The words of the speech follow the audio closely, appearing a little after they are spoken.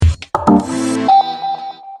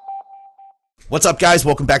What's up, guys?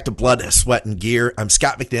 Welcome back to Blood, Sweat, and Gear. I'm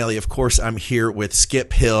Scott McNally. Of course, I'm here with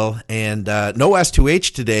Skip Hill, and no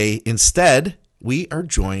S2H today. Instead, we are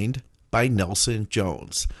joined by Nelson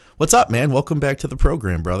Jones. What's up, man? Welcome back to the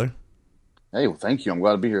program, brother. Hey, well, thank you. I'm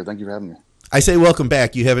glad to be here. Thank you for having me. I say welcome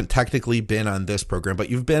back. You haven't technically been on this program, but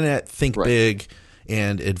you've been at Think Right. Big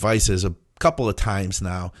and Advices a couple of times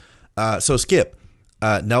now. So, Skip,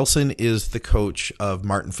 Nelson is the coach of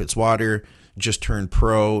Martin Fitzwater. Just turned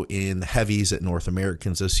pro in the heavies at North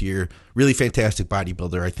Americans this year. Really fantastic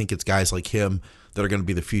bodybuilder. I think it's guys like him that are going to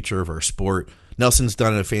be the future of our sport. Nelson's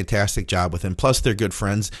done a fantastic job with him. Plus, they're good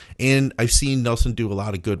friends. And I've seen Nelson do a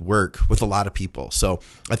lot of good work with a lot of people. So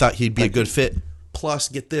I thought he'd be a good fit. Plus,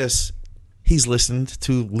 get this, he's listened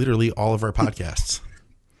to literally all of our podcasts.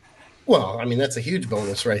 Well, I mean, that's a huge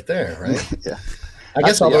bonus right there, right? Yeah. I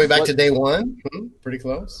guess all the way back to day one. Pretty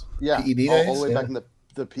close. Yeah. PED all the days, way yeah. back in the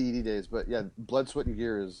PED days. But yeah, Blood, Sweat, and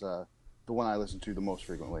Gear is the one I listen to the most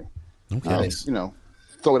frequently. Okay. Nice.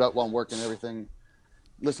 Throw it out while I'm working and everything.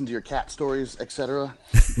 Listen to your cat stories, etc.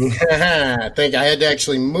 I think I had to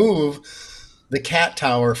actually move the cat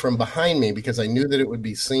tower from behind me because I knew that it would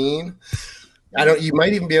be seen. You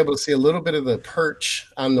might even be able to see a little bit of the perch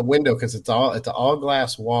on the window because it's an all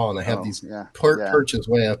glass wall, and I have these perches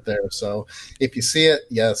way up there. So if you see it,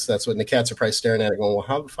 yes, that's what. And the cats are probably staring at it, going, "Well,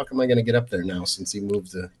 how the fuck am I going to get up there now since he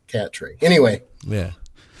moved the cat tree?" Anyway, yeah.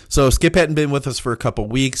 So Skip hadn't been with us for a couple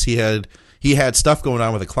weeks. He had stuff going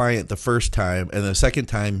on with a client the first time, and the second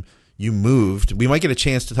time you moved. We might get a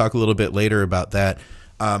chance to talk a little bit later about that.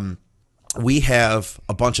 We have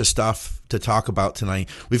a bunch of stuff to talk about tonight.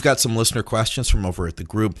 We've got some listener questions from over at the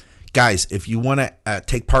group. Guys, if you want to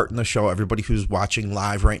take part in the show, everybody who's watching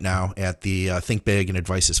live right now at the Think Big and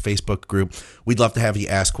Advices Facebook group, we'd love to have you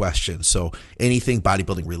ask questions. So anything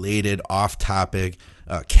bodybuilding related, off topic,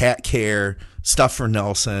 cat care, stuff for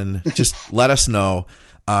Nelson, just let us know.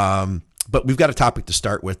 But we've got a topic to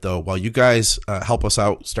start with, though. While you guys help us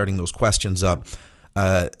out starting those questions up,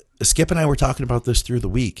 Skip and I were talking about this through the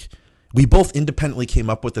week. We both independently came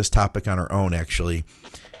up with this topic on our own, actually,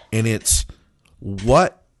 and it's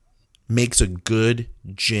what makes a good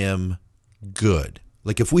gym good.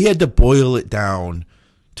 Like, if we had to boil it down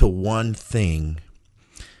to one thing,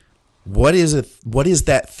 what is it? What is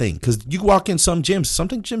that thing? Because you walk in some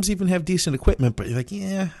gyms even have decent equipment, but you're like,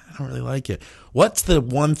 yeah, I don't really like it. What's the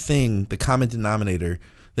one thing, the common denominator,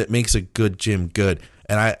 that makes a good gym good?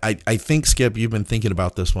 And I think, Skip, you've been thinking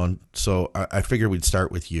about this one, so I figured we'd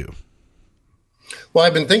start with you. well,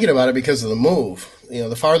 I've been thinking about it because of the move.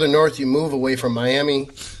 The farther north you move away from Miami,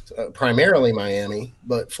 primarily Miami,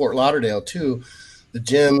 but Fort Lauderdale too, the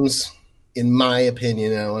gyms, in my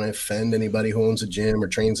opinion, I don't want to offend anybody who owns a gym or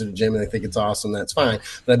trains at a gym and they think it's awesome, that's fine.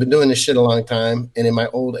 But I've been doing this shit a long time, and in my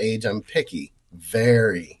old age, I'm picky,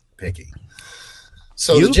 very picky.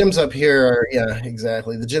 So the gyms up here are, yeah,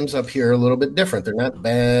 exactly. The gyms up here are a little bit different. They're not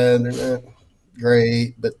bad, they're not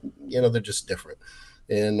great, but, they're just different.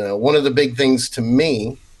 And one of the big things to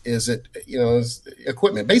me is is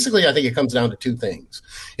equipment. Basically, I think it comes down to two things.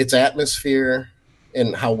 It's atmosphere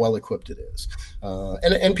and how well equipped it is.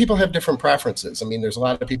 And people have different preferences. I mean, there's a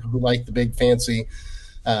lot of people who like the big fancy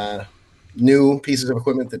new pieces of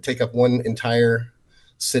equipment that take up one entire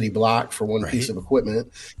city block for one piece of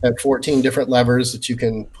equipment. Have 14 different levers that you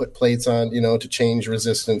can put plates on, to change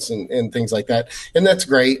resistance and things like that. And that's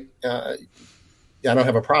great. I don't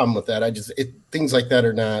have a problem with that. Things like that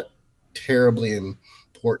are not terribly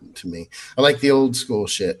important to me. I like the old school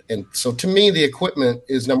shit. And so to me, the equipment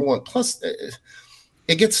is number one. Plus,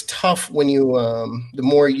 it gets tough when you, the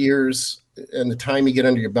more years and the time you get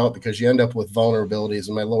under your belt, because you end up with vulnerabilities,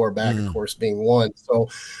 and my lower back, of course, being one. So,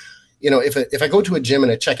 if I go to a gym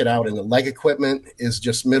and I check it out and the leg equipment is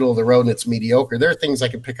just middle of the road and it's mediocre, there are things I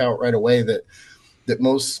can pick out right away that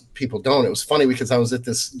most people don't. It was funny because I was at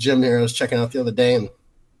this gym there I was checking out the other day, and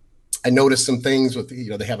I noticed some things with,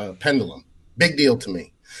 they have a pendulum. Big deal to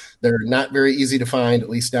me. They're not very easy to find, at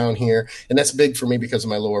least down here. And that's big for me because of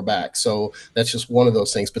my lower back. So that's just one of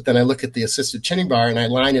those things. But then I look at the assisted chinning bar and I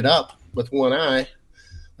line it up with one eye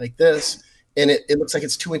like this. And it looks like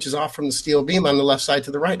it's 2 inches off from the steel beam on the left side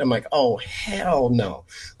to the right. And I'm like, oh, hell no.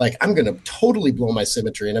 Like, I'm going to totally blow my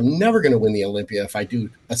symmetry, and I'm never going to win the Olympia if I do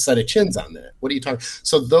a set of chins on that. What are you talking?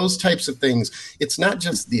 So those types of things, it's not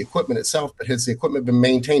just the equipment itself, but has the equipment been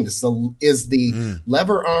maintained? Is the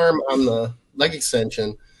lever arm on the leg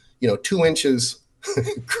extension, 2 inches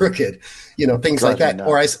crooked, things like that.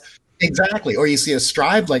 Or exactly. Or you see a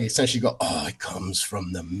stride leg extension, you go, oh, it comes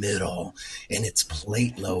from the middle and it's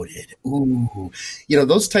plate loaded. Ooh,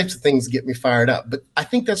 those types of things get me fired up. But I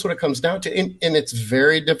think that's what it comes down to. And it's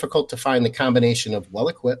very difficult to find the combination of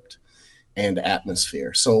well-equipped and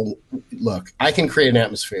atmosphere. So look, I can create an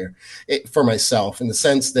atmosphere for myself in the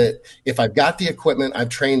sense that if I've got the equipment, I've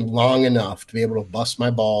trained long enough to be able to bust my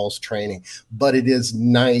balls training, but it is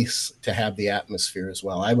nice to have the atmosphere as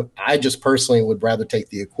well. I just personally would rather take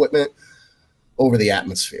the equipment over the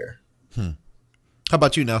atmosphere. How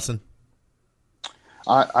about you, Nelson?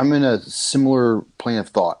 I'm in a similar plane of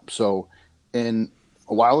thought. So, a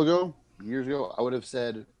while ago, years ago, I would have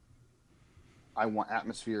said, I want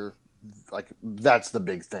atmosphere. Like, that's the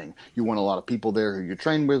big thing. You want a lot of people there who you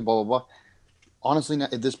train with, blah, blah, blah. Honestly,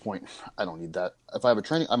 at this point, I don't need that. If I have my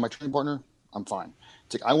training partner, I'm fine.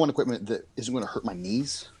 It's like, I want equipment that isn't going to hurt my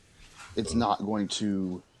knees. It's not going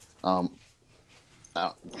to,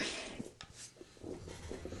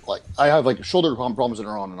 like, I have like shoulder problems that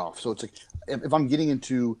are on and off. So it's like, if I'm getting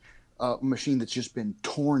into a machine that's just been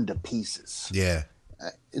torn to pieces, Yeah.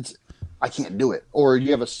 I can't do it. Or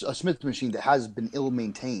you have a Smith machine that has been ill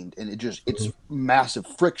maintained and it's massive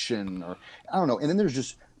friction, or I don't know. And then there's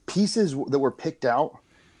just pieces that were picked out,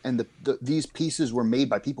 and these pieces were made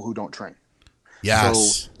by people who don't train.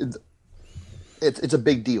 Yes. So it's a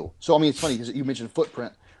big deal. So I mean, it's funny because you mentioned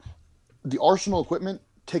footprint. The Arsenal equipment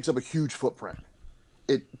takes up a huge footprint.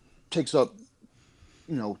 It takes up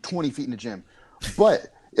 20 feet in the gym.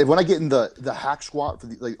 But when I get in the hack squat for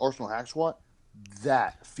the Arsenal hack squat,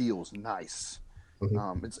 that feels nice.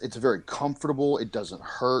 It's very comfortable. It doesn't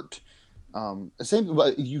hurt. Same,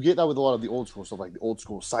 but you get that with a lot of the old school stuff, like the old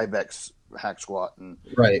school Cybex hack squat and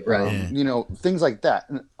Right. things like that.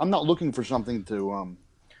 And I'm not looking for something to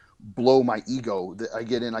blow my ego that I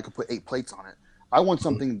get in. I could put 8 plates on it. I want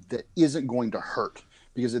something that isn't going to hurt,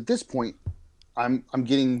 because at this point, I'm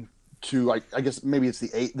getting to I guess maybe it's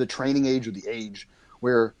the training age or the age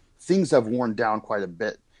where things have worn down quite a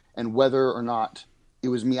bit. And whether or not it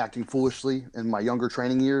was me acting foolishly in my younger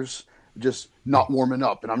training years, just not warming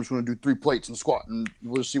up, and I'm just going to do 3 plates and squat, and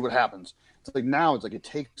we'll just see what happens. It's like now it's like it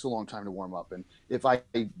takes a long time to warm up, and if I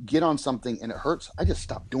get on something and it hurts, I just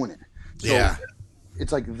stop doing it. So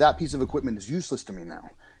it's like that piece of equipment is useless to me now.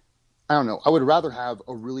 I don't know. I would rather have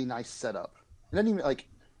a really nice setup. It doesn't even, like,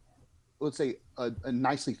 let's say a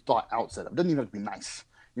nicely thought out setup. It doesn't even have to be nice,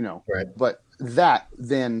 Right. But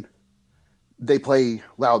then they play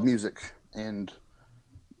loud music and,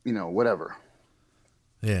 whatever.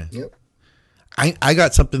 Yeah. Yep. I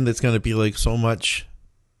got something that's going to be like so much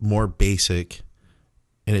more basic,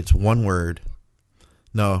 and it's one word.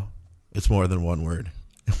 No, it's more than one word.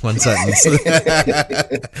 One sentence.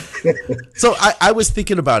 So I was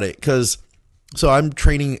thinking about it because I'm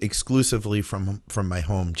training exclusively from my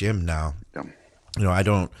home gym now.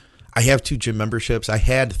 Yeah. I have 2 gym memberships. I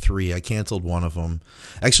had 3. I canceled one of them.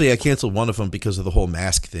 Actually, I canceled one of them because of the whole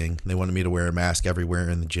mask thing. They wanted me to wear a mask everywhere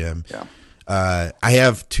in the gym. Yeah. I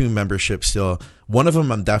have 2 memberships still. One of them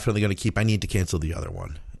I'm definitely going to keep. I need to cancel the other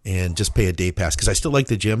one and just pay a day pass, because I still like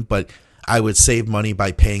the gym, but I would save money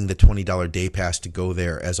by paying the $20 day pass to go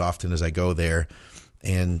there as often as I go there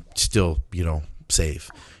and still, save.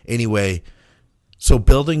 Anyway, so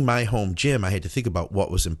building my home gym, I had to think about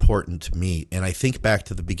what was important to me. And I think back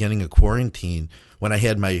to the beginning of quarantine when I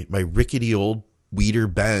had my rickety old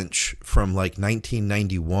Weider bench from like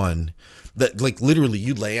 1991 that, like, literally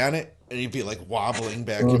you lay on it and you'd be like wobbling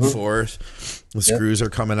back and forth. The screws are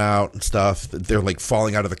coming out and stuff. They're like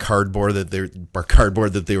falling out of the cardboard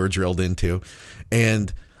that they were drilled into.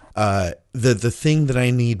 And the thing that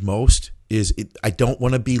I need most is I don't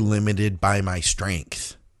want to be limited by my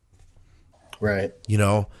strength. Right.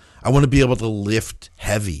 I want to be able to lift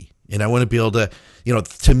heavy, and I want to be able to,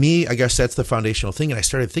 to me, I guess that's the foundational thing. And I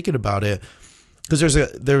started thinking about it because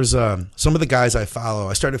there's some of the guys I follow.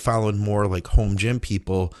 I started following more like home gym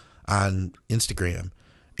people on Instagram,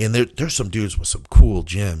 and there's some dudes with some cool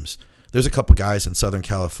gyms. There's a couple guys in Southern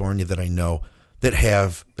California that I know that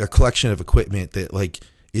have a collection of equipment that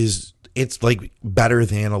it's like better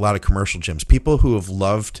than a lot of commercial gyms. People who have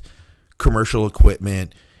loved commercial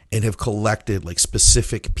equipment and have collected like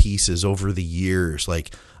specific pieces over the years.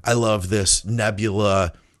 Like, I love this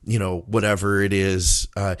Nebula, whatever it is.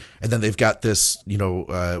 And then they've got this,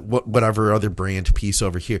 whatever other brand piece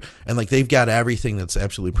over here. And like, they've got everything that's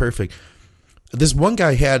absolutely perfect. This one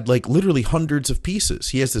guy had like literally hundreds of pieces.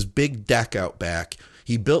 He has this big deck out back.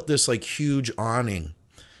 He built this like huge awning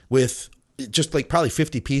with just like probably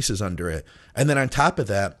 50 pieces under it. And then on top of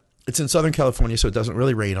that, it's in Southern California, so it doesn't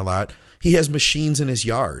really rain a lot. He has machines in his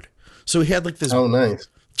yard. So he had like this, nice.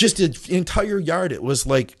 Just an entire yard. It was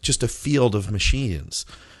like just a field of machines.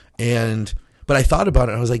 But I thought about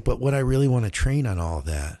it. And I was like, but would I really want to train on all of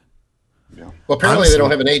that? Yeah. Well, apparently Honestly, they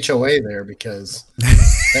don't have an HOA there because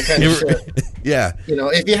that kind of shit. Yeah.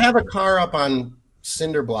 If you have a car up on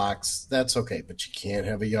cinder blocks, that's okay, but you can't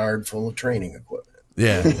have a yard full of training equipment.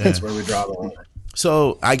 Yeah, That's where we draw the line.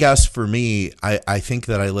 So I guess for me, I think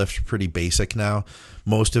that I lift pretty basic now.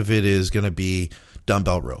 Most of it is going to be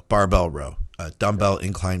dumbbell row, barbell row, dumbbell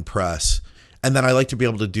incline press. And then I like to be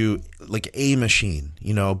able to do like a machine,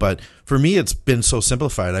 but for me, it's been so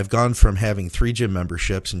simplified. I've gone from having 3 gym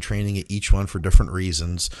memberships and training at each one for different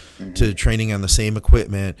reasons to training on the same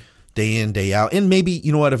equipment day in, day out. And maybe,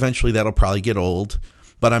 eventually that'll probably get old,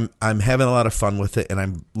 but I'm having a lot of fun with it, and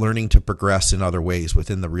I'm learning to progress in other ways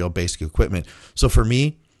within the real basic equipment. So for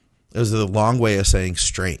me, it was a long way of saying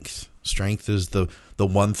strength. Strength is the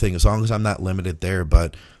one thing, as long as I'm not limited there.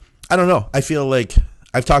 But I don't know. I feel like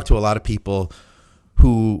I've talked to a lot of people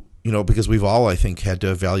who, because we've all, I think, had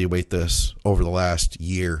to evaluate this over the last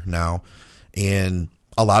year now. And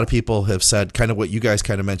a lot of people have said kind of what you guys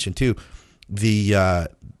kind of mentioned too, the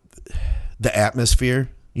atmosphere,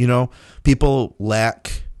 people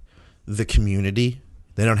lack the community.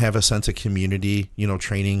 They don't have a sense of community,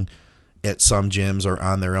 training at some gyms or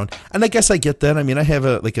on their own. And I guess I get that. I mean, I have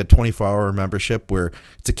a 24-hour membership where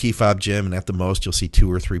it's a key fob gym, and at the most you'll see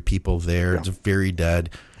 2 or 3 people there. Yeah. It's very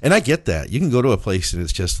dead. And I get that. You can go to a place and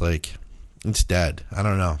it's just like, it's dead. I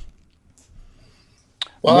don't know.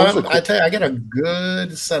 Well, I tell you, I got a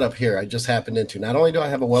good setup here. I just happened into. Not only do I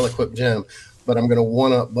have a well-equipped gym, but I'm going to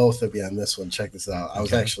one-up both of you on this one. Check this out. I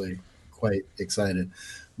was actually quite excited.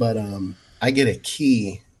 But I get a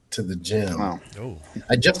key to the gym. Wow. Oh.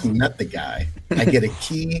 I just met the guy. I get a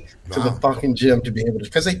key to the fucking gym to be able to,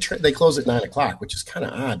 because they close at 9:00, which is kind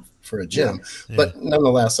of odd for a gym. Yeah. But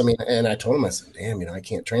nonetheless, I mean, and I told him, I said, damn, I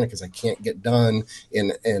can't train it because I can't get done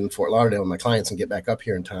in Fort Lauderdale with my clients and get back up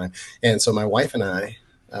here in time. And so my wife and I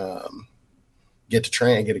get to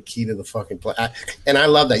train. I get a key to the fucking place. And I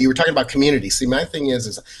love that. You were talking about community. See, my thing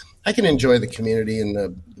is I can enjoy the community and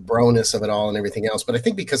the broness of it all and everything else. But I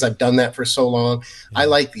think because I've done that for so long, I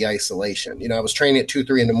like the isolation. I was training at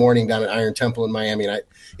 2-3 in the morning down at Iron Temple in Miami, and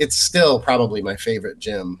it's still probably my favorite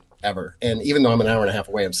gym ever. And even though I'm an hour and a half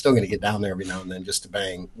away, I'm still going to get down there every now and then just to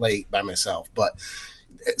bang late by myself. But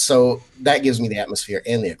so that gives me the atmosphere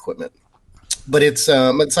and the equipment. But it's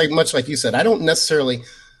like much like you said, I don't necessarily,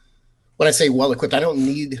 when I say well-equipped, I don't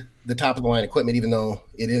need the top-of-the-line equipment, even though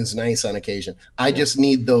it is nice on occasion. I just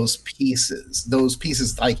need those pieces. Those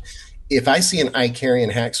pieces, like if I see an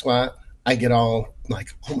Icarian hack squat, I get all like,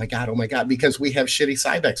 oh, my God, because we have shitty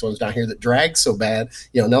Cybex ones down here that drag so bad.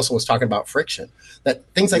 Nelson was talking about friction. That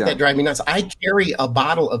things like that drive me nuts. I carry a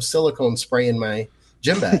bottle of silicone spray in my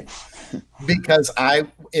gym bag. Because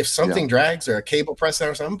if something drags or a cable press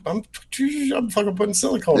or something, I'm fucking putting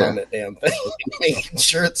silicone on that damn thing, making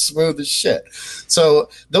sure it's smooth as shit. So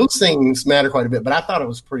those things matter quite a bit. But I thought it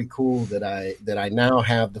was pretty cool that I now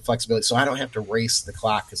have the flexibility, so I don't have to race the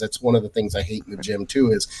clock. Because that's one of the things I hate in the gym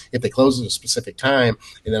too. Is if they close at a specific time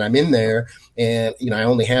and then I'm in there and I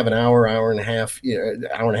only have an hour and a half,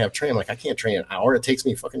 hour and a half train. I'm like, I can't train an hour. It takes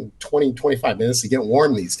me fucking 20-25 minutes to get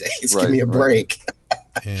warm these days. Give me a break.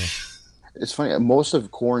 Yeah. It's funny. Most of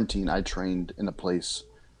quarantine, I trained in a place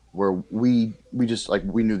where we just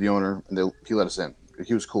we knew the owner, and he let us in.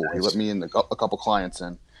 He was cool. Nice. He let me in, a couple clients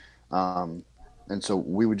in, and so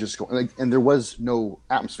we would just go. And there was no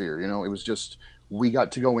atmosphere. It was just we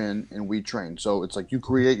got to go in and we trained. So it's like you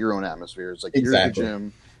create your own atmosphere. It's like you're at the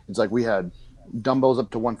gym. It's like we had dumbbells up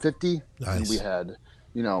to 150, and we had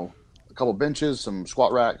a couple benches, some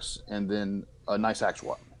squat racks, and then a nice hack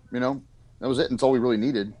squat. That was it. And it's all we really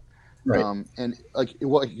needed. Right. And like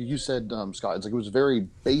you said, Scott, it's like it was very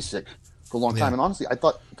basic for a long time. And honestly, I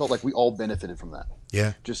felt like we all benefited from that.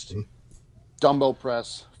 Yeah. Just dumbbell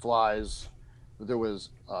press, flies. There was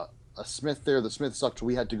a Smith there. The Smith sucked, so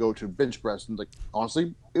we had to go to bench press. And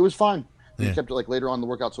honestly, it was fine. We kept it later on in the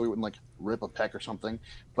workout so we wouldn't rip a pec or something.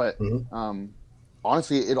 But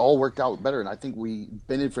honestly, it all worked out better. And I think we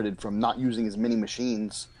benefited from not using as many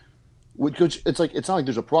machines. Which it's not like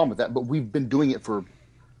there's a problem with that, but we've been doing it for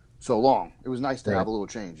so long. It was nice to have a little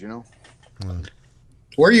change,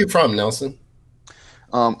 Where are you from, Nelson?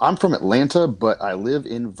 I'm from Atlanta, but I live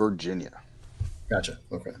in Virginia. Gotcha.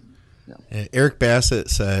 Okay. Yeah. Eric Bassett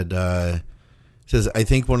says, I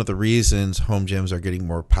think one of the reasons home gyms are getting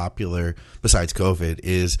more popular, besides COVID,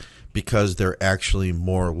 is because they're actually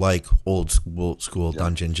more like old school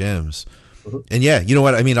dungeon gyms. Mm-hmm. And you know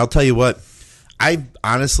what? I mean, I'll tell you what. I've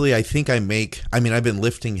been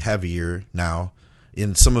lifting heavier now.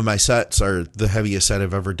 And some of my sets are the heaviest set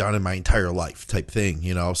I've ever done in my entire life type thing,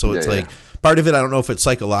 So it's part of it, I don't know if it's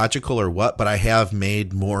psychological or what, but I have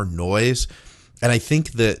made more noise. And I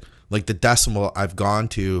think that the decimal I've gone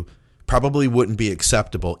to probably wouldn't be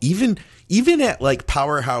acceptable. Even at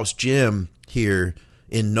Powerhouse Gym here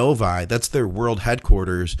in Novi. That's their world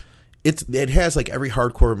headquarters. It has like every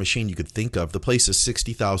hardcore machine you could think of. The place is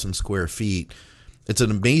 60,000 square feet. It's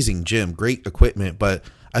an amazing gym, great equipment, but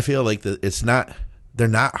I feel like they're not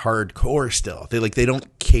hardcore still. They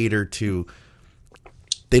don't cater to,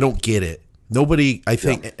 they don't get it. Nobody, I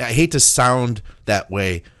think, I hate to sound that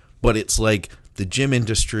way, but it's like the gym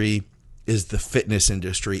industry is the fitness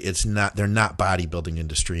industry. They're not bodybuilding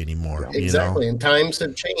industry anymore. Exactly. And times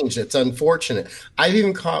have changed. It's unfortunate. I've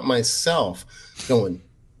even caught myself going,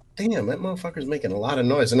 damn, that motherfucker's making a lot of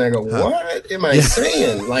noise. And I go, what am I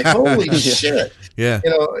saying? Like, holy shit. Yeah.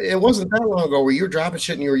 It wasn't that long ago where you were dropping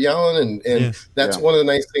shit and you were yelling. And that's one of the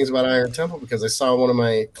nice things about Iron Temple, because I saw one of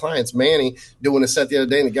my clients, Manny, doing a set the other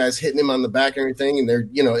day, and the guy's hitting him on the back and everything. And they're,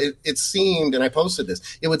 it seemed, and I posted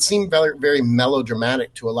this, it would seem very, very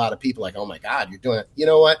melodramatic to a lot of people. Like, oh my God, you're doing it. You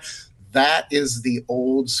know what? That is the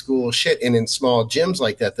old school shit. And in small gyms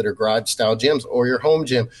like that are garage style gyms or your home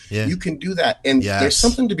gym, you can do that. And there's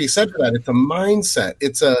something to be said for that. It's a mindset.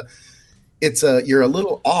 You're a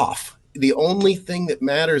little off. The only thing that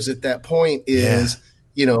matters at that point is,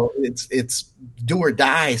 it's do or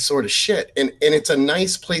die sort of shit. And it's a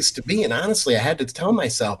nice place to be. And honestly, I had to tell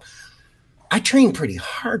myself, I train pretty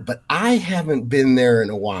hard, but I haven't been there in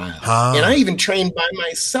a while. And I even train by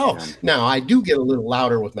myself. Now, I do get a little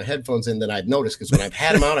louder with my headphones in than I've noticed, because when I've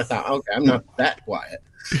had them out, I thought, okay, I'm not that quiet.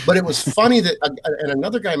 But it was funny that, and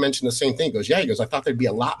another guy mentioned the same thing. He goes, I thought there'd be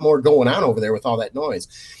a lot more going on over there with all that noise.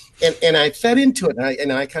 And I fed into it,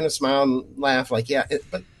 and I kind of smiled and laughed like,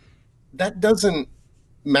 but that doesn't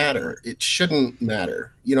matter. It shouldn't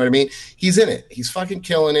matter. You know what I mean? He's in it. He's fucking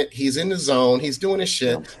killing it. He's in the zone. He's doing his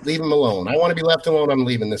shit. Leave him alone. I want to be left alone. I'm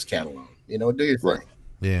leaving this cat alone. Do your thing.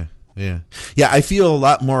 Yeah. I feel a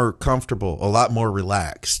lot more comfortable, a lot more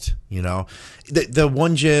relaxed. The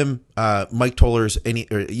one gym, Mike Toller's,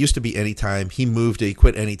 it used to be Anytime. He moved it. He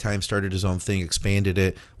quit Anytime, started his own thing, expanded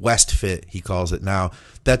it. West Fit, he calls it now.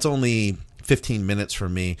 That's only 15 minutes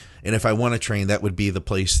from me, and if I want to train, that would be the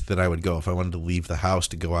place that I would go if I wanted to leave the house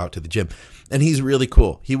to go out to the gym. And he's really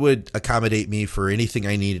cool. He would accommodate me for anything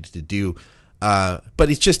I needed to do, but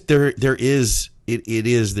it's just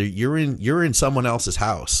you're in someone else's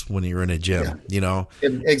house when you're in a gym.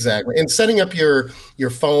 Exactly. And setting up your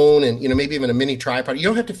phone and maybe even a mini tripod, you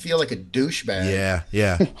don't have to feel like a douchebag.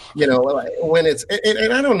 When it's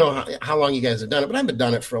and I don't know how long you guys have done it, but I've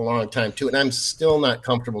done it for a long time too, and I'm still not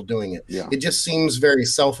comfortable doing it. It just seems very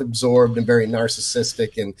self-absorbed and very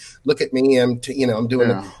narcissistic, and look at me, I'm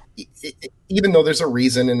doing it. Even though there's a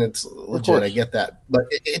reason and it's legit, I get that, but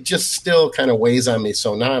it just still kind of weighs on me.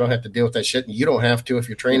 So now I don't have to deal with that shit, and you don't have to if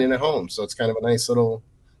you're training at home. So it's kind of a nice little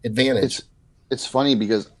advantage. It's funny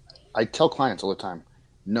because I tell clients all the time,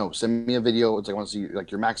 no, send me a video. It's like, I want to see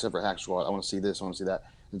like your max effort hack squat. I want to see this. I want to see that.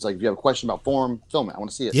 It's like, if you have a question about form, film it. I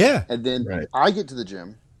want to see it. Yeah. And then I get to the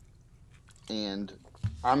gym and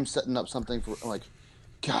I'm setting up something for, I'm like,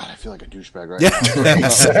 God, I feel like a douchebag right now.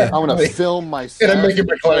 Exactly. I'm going to film myself. And I'm making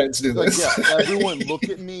my clients do like, this. Everyone look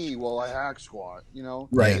at me while I hack squat,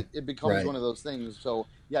 Right. It becomes one of those things. So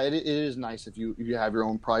it is nice if you have your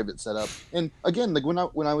own private setup. And again, like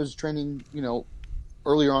when I was training,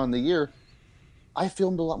 earlier on in the year, I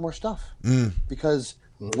filmed a lot more stuff because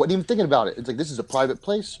wasn't even thinking about it. It's like, this is a private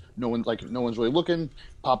place. No one's really looking.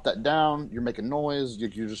 Pop that down. You're making noise.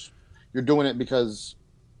 You're doing it because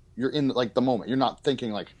you're in like the moment. You're not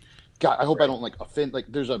thinking like, God, I hope I don't like offend. Like,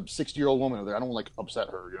 there's a 60-year-old woman over there. I don't want to like upset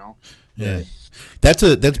her. Yeah, that's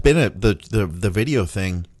been the video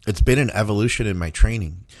thing. It's been an evolution in my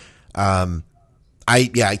training.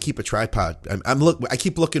 I keep a tripod. I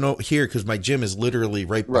keep looking over here because my gym is literally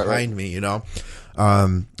right behind me.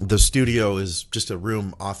 The studio is just a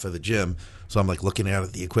room off of the gym, so I'm like looking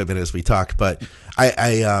at the equipment as we talk. But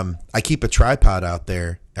I keep a tripod out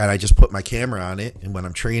there, and I just put my camera on it. And when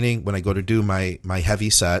I'm training, when I go to do my heavy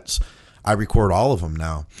sets, I record all of them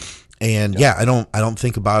now. And I don't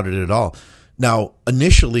think about it at all. Now,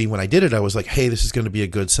 initially when I did it, I was like, hey, this is going to be a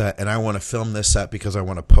good set, and I want to film this set because I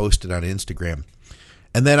want to post it on Instagram.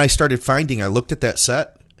 And then I started finding, I looked at that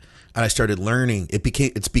set and I started learning.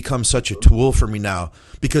 It's become such a tool for me now,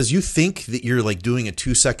 because you think that you're like doing a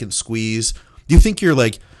 2-second squeeze. You think you're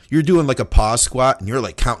doing like a pause squat and you're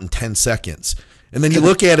like counting 10 seconds. And then you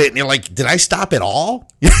look at it and you're like, did I stop at all?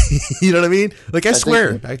 You know what I mean? Like, I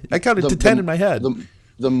swear, I counted to 10 in my head.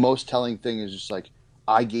 The most telling thing is just like,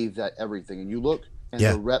 I gave that everything. And you look, and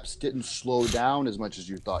the reps didn't slow down as much as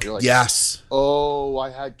you thought. You're like, yes. Oh, I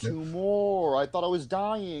had 2 more. I thought I was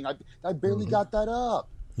dying. I barely got that up.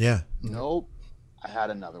 Yeah. Nope. I had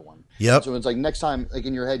another one. Yep. So it's like, next time, like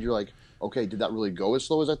in your head, you're like, okay, did that really go as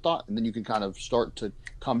slow as I thought? And then you can kind of start to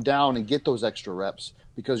come down and get those extra reps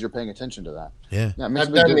because you're paying attention to that. Yeah. It makes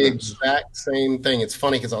I've a big done the difference. exact same thing. It's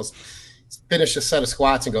funny because I was finish a set of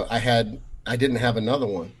squats and go, I didn't have another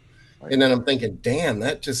one. Right. And then I'm thinking, damn,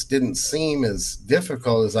 that just didn't seem as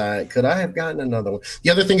difficult as I have gotten another one. The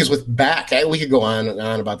other thing is with back, we could go on and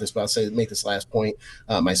on about this, but I'll say, make this last point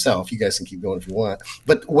myself. You guys can keep going if you want.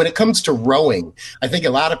 But when it comes to rowing, I think a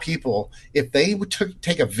lot of people, if they would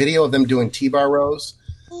take a video of them doing T-bar rows,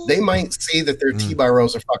 they might see that their T-bar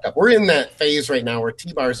rows are fucked up. We're in that phase right now where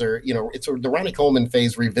T-bars are, it's the Ronnie Coleman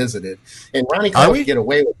phase revisited. And Ronnie Coleman can get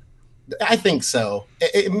away with it. I think so.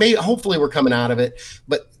 It may. Hopefully, we're coming out of it.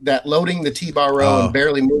 But that loading the T-bar row and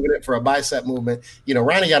barely moving it for a bicep movement,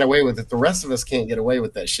 Ronnie got away with it. The rest of us can't get away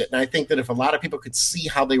with that shit. And I think that if a lot of people could see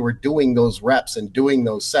how they were doing those reps and doing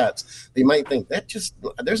those sets, they might think there's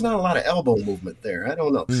not a lot of elbow movement there. I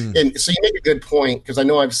don't know. And so you make a good point, because I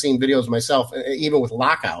know I've seen videos myself, even with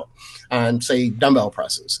lockout on, say, dumbbell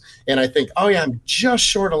presses. And I think, oh yeah, I'm just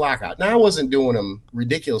short of lockout. Now, I wasn't doing them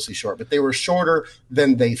ridiculously short, but they were shorter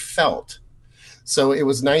than they felt. So it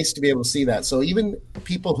was nice to be able to see that. So even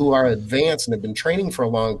people who are advanced and have been training for a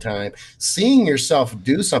long time, seeing yourself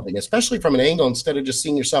do something, especially from an angle, instead of just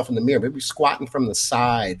seeing yourself in the mirror, maybe squatting from the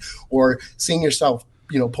side or seeing yourself,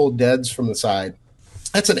 pull deads from the side.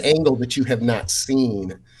 That's an angle that you have not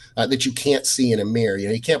seen, that you can't see in a mirror.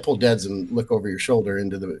 You can't pull deads and look over your shoulder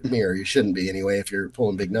into the mirror. You shouldn't be anyway if you're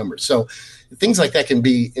pulling big numbers. So things like that can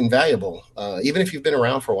be invaluable, even if you've been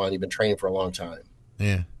around for a while and you've been training for a long time.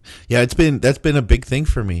 Yeah. That's been a big thing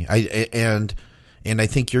for me. And I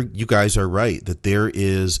think you guys are right that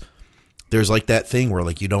there's like that thing where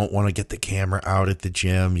like you don't want to get the camera out at the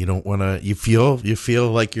gym. You don't want to. You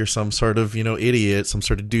feel like you're some sort of idiot, some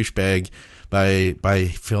sort of douchebag by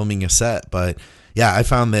filming a set. But yeah, I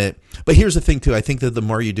found that. But here's the thing too. I think that the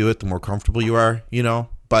more you do it, the more comfortable you are.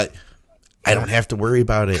 But I don't have to worry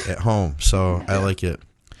about it at home, so I like it.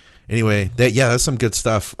 Anyway, that's some good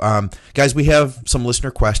stuff. Guys, we have some listener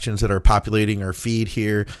questions that are populating our feed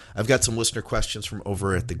here. I've got some listener questions from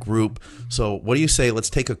over at the group. So what do you say? Let's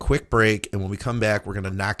take a quick break, and when we come back, we're going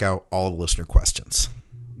to knock out all the listener questions.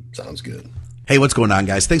 Sounds good. Hey, what's going on,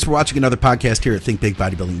 guys? Thanks for watching another podcast here at Think Big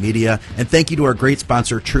Bodybuilding Media. And thank you to our great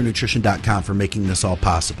sponsor, TrueNutrition.com, for making this all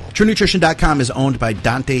possible. TrueNutrition.com is owned by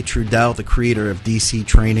Dante Trudell, the creator of DC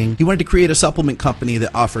Training. He wanted to create a supplement company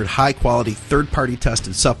that offered high-quality, third-party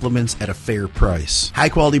tested supplements at a fair price.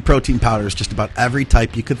 High-quality protein powders, just about every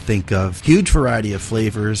type you could think of. Huge variety of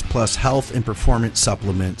flavors, plus health and performance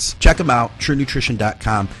supplements. Check them out,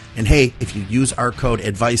 TrueNutrition.com. And hey, if you use our code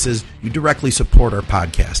ADVICES, you directly support our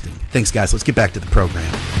podcasting. Thanks, guys. Let's get back to the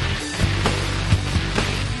program.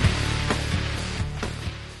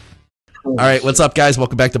 All right, what's up, guys?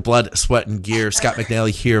 Welcome back to Blood, Sweat, and Gear. Scott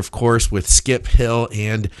McNally here, of course, with Skip Hill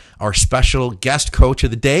and our special guest coach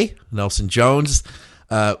of the day, Nelson Jones.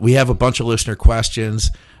 We have a bunch of listener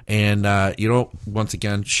questions. And, once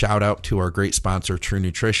again, shout out to our great sponsor, True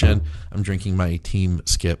Nutrition. I'm drinking my Team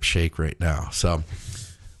Skip shake right now. So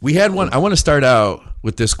we had one. I want to start out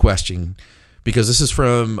with this question because this is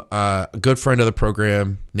from a good friend of the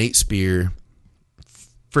program, Nate Spear,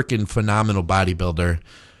 freaking phenomenal bodybuilder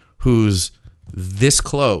who's this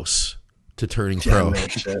close to turning pro.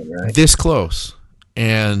 Right? This close.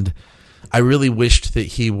 And I really wished that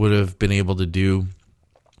he would have been able to do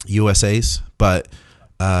USAs, but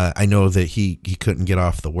I know that he couldn't get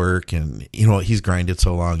off the work, and he's grinded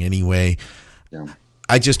so long anyway. Yeah.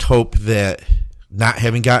 I just hope that not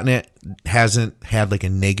having gotten it hasn't had like a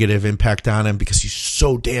negative impact on him because he's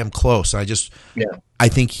so damn close. I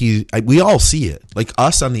think we all see it, like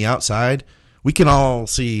us on the outside. We can all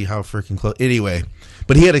see how freaking close. Anyway,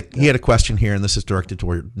 but he had a question here, and this is directed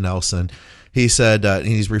toward Nelson. He said, and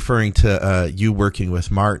he's referring to you working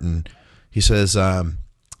with Martin. He says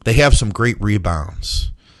they have some great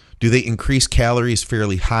rebounds. Do they increase calories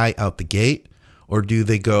fairly high out the gate, or do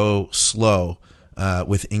they go slow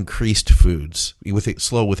with increasing foods?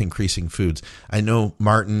 I know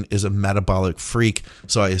Martin is a metabolic freak,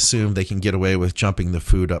 so I assume they can get away with jumping the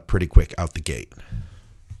food up pretty quick out the gate.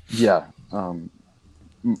 Yeah.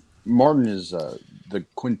 Martin is the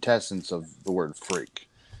quintessence of the word freak,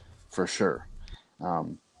 for sure.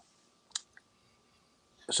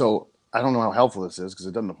 So I don't know how helpful this is because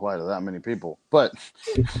it doesn't apply to that many people. But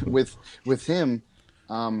with him,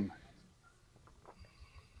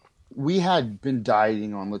 we had been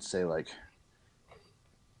dieting on, let's say, like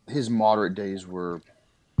his moderate days were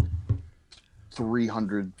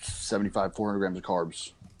 375, 400 grams of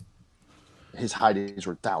carbs. His high days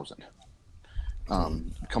were 1,000.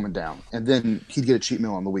 coming down, and then he'd get a cheat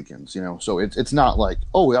meal on the weekends. You know, so it's not like,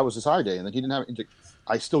 oh, that was his high day, and then he didn't have it.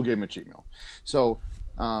 I still gave him a cheat meal. So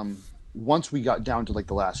once we got down to like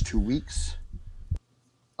the last 2 weeks,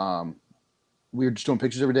 we were just doing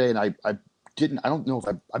pictures every day, and I don't know if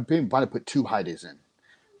I might have put 2 high days in,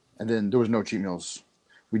 and then there was no cheat meals.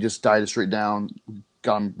 We just dieted straight down,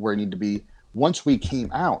 got him where he needed to be. Once we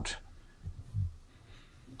came out,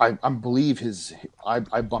 I believe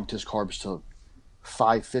I bumped his carbs to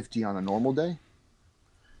 550 on a normal day,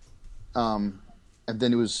 and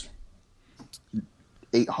then it was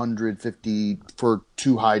 850 for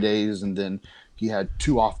 2 high days, and then he had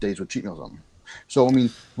 2 off days with cheat meals on them. So I mean,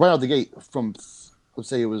 right out the gate, from let's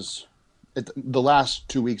say it was the last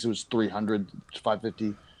 2 weeks, it was 300 to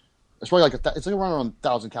 550. It's probably like it's like around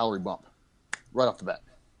 1,000 calorie bump right off the bat.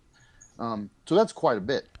 So that's quite a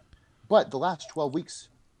bit. But the last 12 weeks,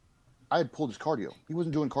 I had pulled his cardio. He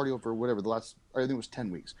wasn't doing cardio for whatever I think it was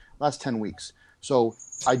 10 weeks. Last 10 weeks. So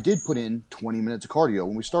I did put in 20 minutes of cardio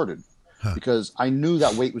when we started because I knew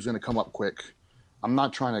that weight was going to come up quick. I'm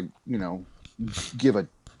not trying to, give a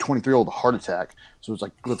 23-year-old a heart attack. So it's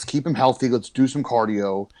like, let's keep him healthy. Let's do some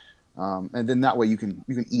cardio. And then that way you can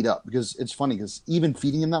eat up, because it's funny because even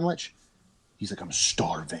feeding him that much, he's like, I'm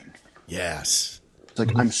starving. Yes. It's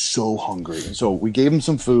like, I'm so hungry. And so we gave him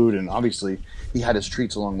some food, and obviously he had his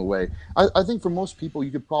treats along the way. I think for most people,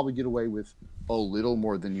 you could probably get away with a little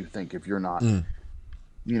more than you think if you're not,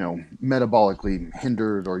 metabolically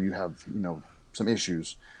hindered or you have, some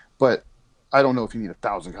issues. But I don't know if you need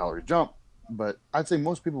 1,000 calorie jump, but I'd say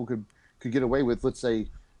most people could get away with, let's say,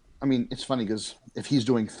 I mean, it's funny because if he's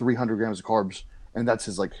doing 300 grams of carbs and that's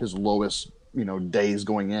his lowest, days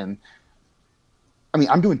going in, I mean,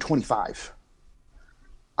 I'm doing 25.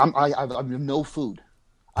 I have no food.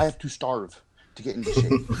 I have to starve to get into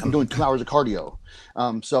shape. I'm doing 2 hours of cardio.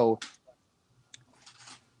 So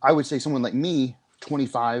I would say someone like me,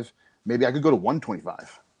 25, maybe I could go to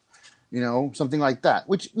 125, something like that,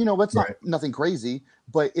 which, that's not nothing crazy,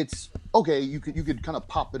 but it's okay. You could kind of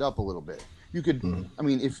pop it up a little bit. You could, I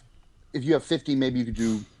mean, if you have 50, maybe you could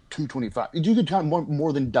do 225. You could kind of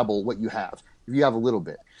more than double what you have if you have a little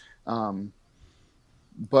bit.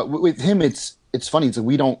 But with him, it's funny. It's like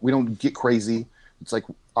we don't get crazy. It's like,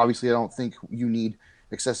 obviously, I don't think you need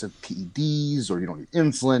excessive PEDs or you don't need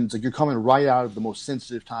insulin. It's like you're coming right out of the most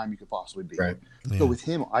sensitive time you could possibly be. Right. Yeah. So with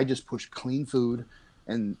him, I just push clean food,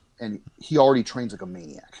 and he already trains like a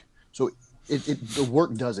maniac. So the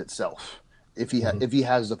work does itself if he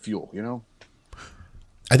has the fuel,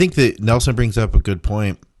 I think that Nelson brings up a good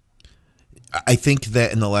point. I think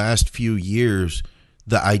that in the last few years,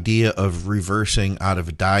 the idea of reversing out of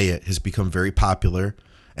a diet has become very popular.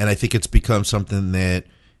 And I think it's become something that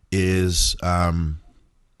is,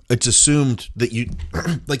 it's assumed that you,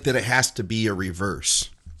 like that it has to be a reverse.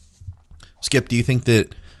 Skip, do you think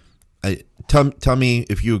that, tell me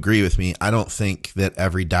if you agree with me, I don't think that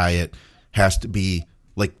every diet has to be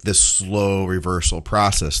like this slow reversal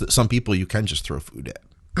process, that some people you can just throw food at.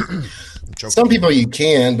 Some people you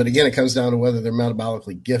can, but again, it comes down to whether they're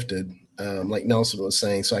metabolically gifted, like Nelson was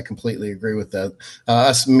saying. So I completely agree with that.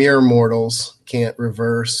 Us mere mortals can't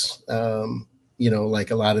reverse,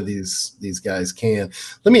 like a lot of these guys can.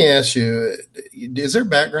 Let me ask you, is there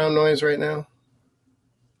background noise right now?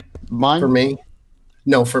 Mine? For me?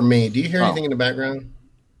 No, for me. Do you hear anything in the background?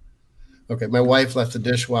 Okay, my wife left the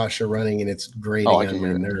dishwasher running and it's grating on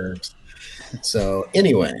my nerves. So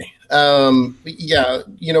anyway,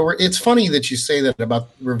 it's funny that you say that about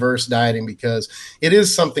reverse dieting, because it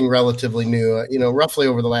is something relatively new. Roughly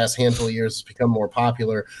over the last handful of years, it's become more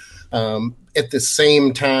popular. At the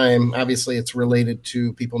same time, obviously, it's related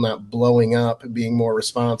to people not blowing up, being more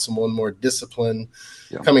responsible and more disciplined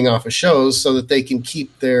coming off of shows, so that they can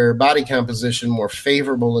keep their body composition more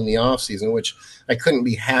favorable in the off season, which I couldn't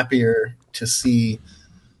be happier to see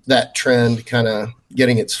that trend kind of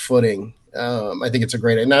getting its footing. I think it's a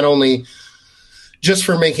great, not only just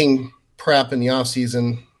for making prep in the off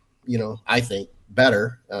season, I think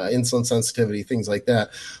better, insulin sensitivity, things like that,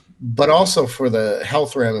 but also for the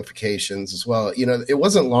health ramifications as well. It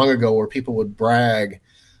wasn't long ago where people would brag,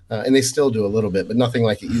 and they still do a little bit, but nothing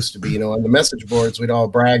like it used to be. On the message boards, we'd all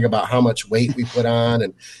brag about how much weight we put on,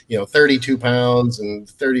 and 32 pounds and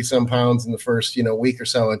 30 some pounds in the first week or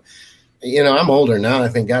so. And I'm older now. I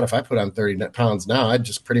think, God, if I put on 30 pounds now, I'd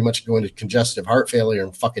just pretty much go into congestive heart failure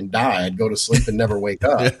and fucking die. I'd go to sleep and never wake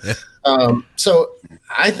up. So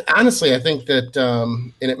I honestly think that,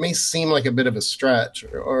 and it may seem like a bit of a stretch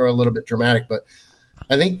or a little bit dramatic, but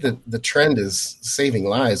I think that the trend is saving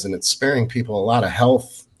lives, and it's sparing people a lot of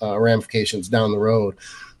health ramifications down the road.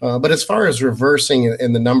 But as far as reversing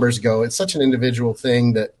and the numbers go, it's such an individual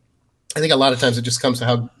thing that I think a lot of times it just comes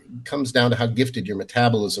down to how gifted your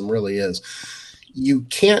metabolism really is. You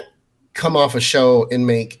can't come off a show and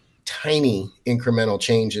make tiny incremental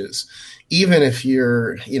changes, even if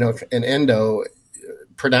you're, an endo,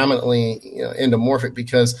 predominantly, endomorphic,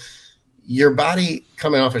 because your body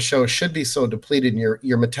coming off a show should be so depleted in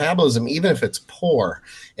your metabolism, even if it's poor.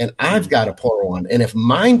 And I've got a poor one. And if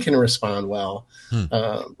mine can respond well,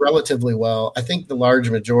 relatively well, I think the large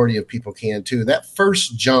majority of people can too. That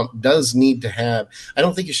first jump does need to have, I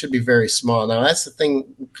don't think it should be very small. Now that's the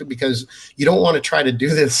thing, because you don't want to try to do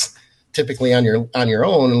this typically on your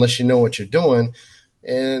own unless you know what you're doing.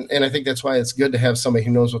 And I think that's why it's good to have somebody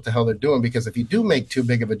who knows what the hell they're doing, because if you do make too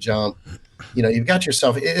big of a jump, you've got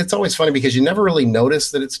yourself, it's always funny because you never really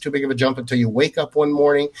notice that it's too big of a jump until you wake up one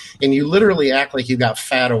morning and you literally act like you got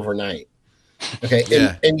fat overnight. Okay.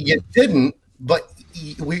 Yeah. And you didn't, but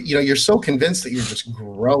you're so convinced that you're just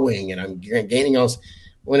growing and I'm gaining all this,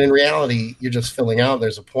 when in reality, you're just filling out.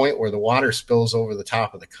 There's a point where the water spills over the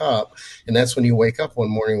top of the cup. And that's when you wake up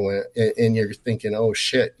one morning and you're thinking, oh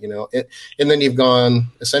shit, and then you've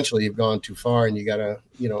gone too far and you got to,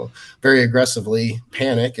 very aggressively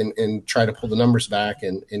panic and try to pull the numbers back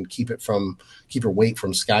and keep your weight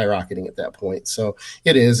from skyrocketing at that point. So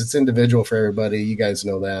it's individual for everybody. You guys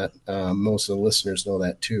know that. Most of the listeners know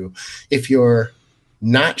that too. If you're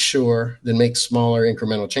not sure, then make smaller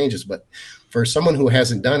incremental changes. But for someone who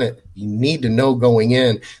hasn't done it, you need to know going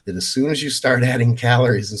in that as soon as you start adding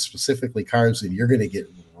calories and specifically carbs, then you're going to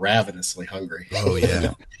get ravenously hungry. Oh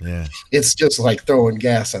yeah. Yeah. It's just like throwing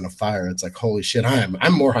gas on a fire. It's like, holy shit,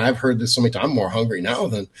 I've heard this so many times. I'm more hungry now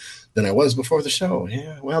than I was before the show.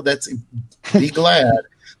 Yeah. Well, be glad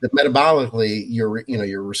that metabolically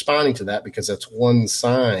you're responding to that, because that's one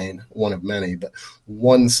sign, one of many, but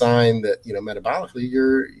one sign that, metabolically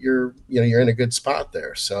you're in a good spot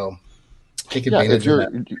there. So take advantage of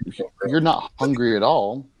that. If you're not hungry at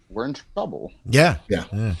all, we're in trouble. Yeah.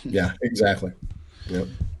 Yeah, exactly. Yep.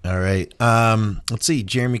 All right. Let's see.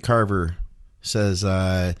 Jeremy Carver says,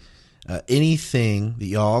 anything that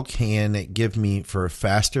y'all can give me for a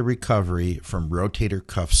faster recovery from rotator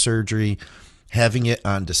cuff surgery, having it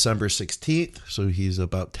on December 16th. So he's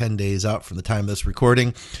about 10 days out from the time of this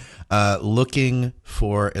recording. Looking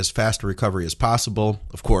for as fast a recovery as possible.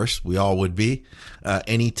 Of course, we all would be.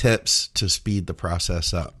 Any tips to speed the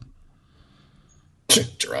process up?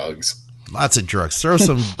 Drugs. Lots of drugs. Throw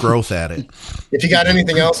some growth at it. If you got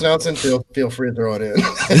anything else, Nelson, feel free to throw it in.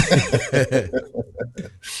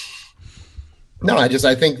 No, I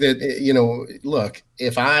think that, look,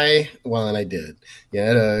 and I did. I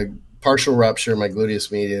had a partial rupture, my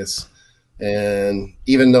gluteus medius. And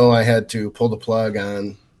even though I had to pull the plug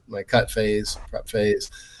on my prep phase,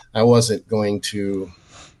 I wasn't going to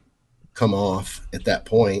come off at that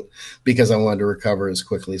point because I wanted to recover as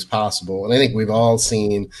quickly as possible. And I think we've all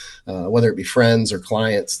seen, whether it be friends or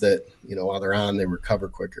clients, that, while they're on, they recover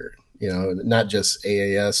quicker, not just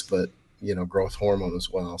AAS, but, growth hormone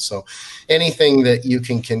as well. So anything that you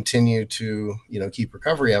can continue to, keep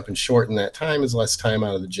recovery up and shorten that time is less time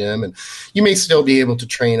out of the gym. And you may still be able to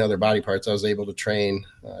train other body parts. I was actually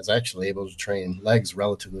able to train legs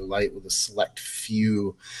relatively light with a select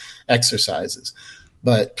few exercises.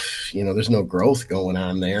 But, there's no growth going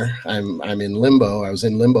on there. I'm in limbo. I was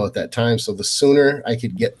in limbo at that time. So the sooner I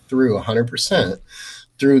could get through 100%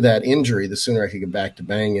 through that injury, the sooner I could get back to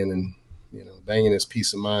banging and, banging his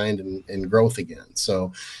peace of mind and growth again.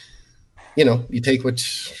 So, you take what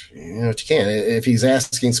you can. If he's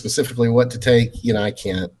asking specifically what to take, I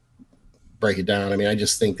can't break it down. I mean, I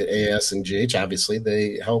just think that AS and GH, obviously,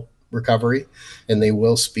 they help recovery and they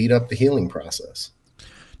will speed up the healing process.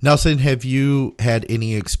 Nelson, have you had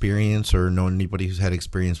any experience or known anybody who's had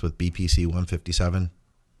experience with BPC 157?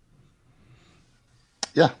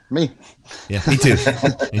 Yeah, me. Yeah, me too.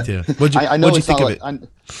 Me too. What'd you think of it?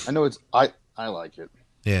 I know I like it.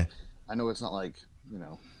 Yeah. I know it's not like,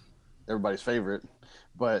 everybody's favorite,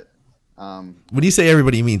 but when you say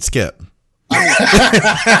everybody, you mean Skip. But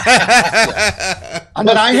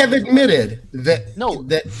I have admitted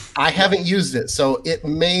that I haven't used it, so it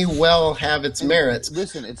may well have its merits.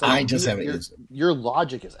 Listen, it's like I just haven't used it. Your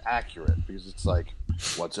logic is accurate because it's like,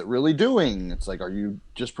 what's it really doing? It's like, are you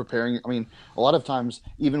just preparing? I mean, a lot of times,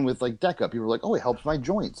 even with like DECA, people are like, oh, it helps my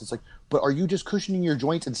joints. It's like, but are you just cushioning your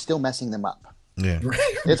joints and still messing them up? Yeah,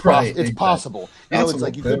 it's it's possible. It's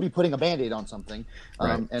like you could be putting a Band-Aid on something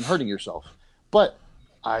and hurting yourself. But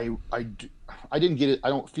I didn't get it. I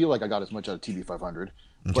don't feel like I got as much out of TB500. Okay.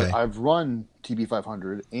 But I've run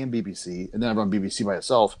TB500 and BBC, and then I've run BBC by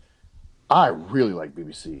itself. I really like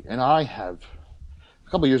BBC, and I have a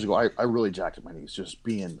couple of years ago. I really jacked at my knees, just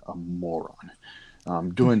being a moron,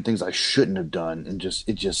 doing things I shouldn't have done, and it's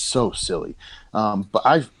just so silly.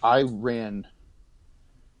 But I ran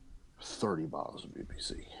 30 bottles of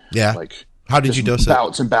BBC. Yeah. Like, how did you dose it?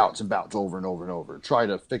 Bouts and bouts and bouts over and over and over. Try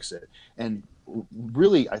to fix it. And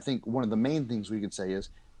really, I think one of the main things we could say is,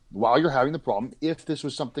 while you're having the problem, if this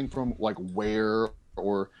was something from like wear,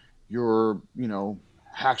 or you're,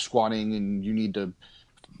 hack squatting and you need to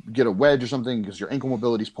get a wedge or something because your ankle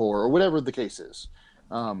mobility is poor, or whatever the case is,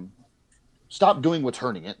 stop doing what's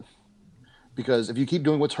hurting it. Because if you keep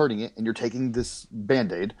doing what's hurting it and you're taking this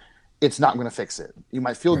Band-Aid, it's not going to fix it. You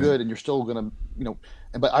might feel good and you're still going to,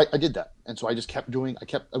 but I did that. And so I just kept doing,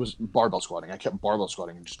 I was barbell squatting. I kept barbell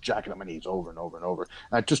squatting and just jacking up my knees over and over and over.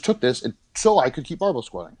 And I just took this so I could keep barbell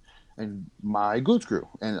squatting. And my glutes grew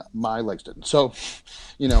and my legs didn't. So,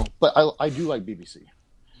 but I do like BBC.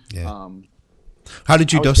 Yeah. How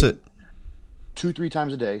did you dose it? 2-3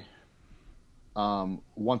 times a day.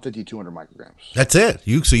 150, 200 micrograms. That's it.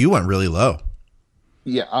 So you went really low.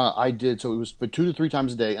 Yeah, I did. So it was 2 to 3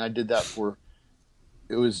 times a day, and I did that for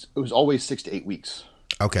it was always 6 to 8 weeks.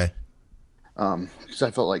 Okay. Because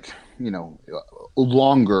I felt like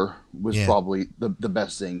longer was probably the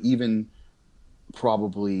best thing. Even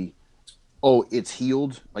probably, it's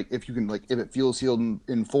healed. Like if you can, like if it feels healed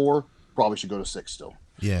in 4, probably should go to 6 still.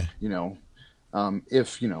 Yeah.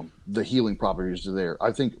 If the healing properties are there,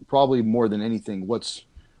 I think probably more than anything, what's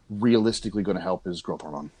realistically going to help is growth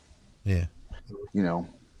hormone. Yeah.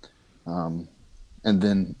 And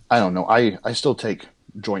then I don't know. I still take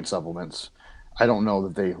joint supplements. I don't know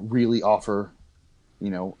that they really offer,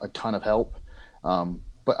 a ton of help.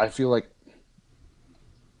 But I feel like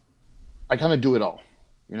I kind of do it all,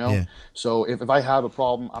 Yeah. So if I have a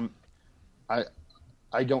problem,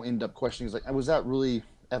 I don't end up questioning, like, was that really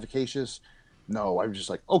efficacious? No, I'm just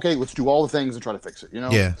like, okay, let's do all the things and try to fix it,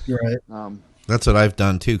 Yeah. Right. That's what I've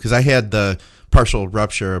done too, because I had the partial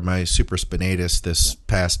rupture of my supraspinatus this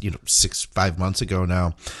past, 5 months ago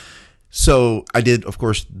now. So I did, of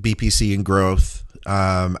course, BPC and growth.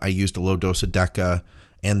 I used a low dose of DECA,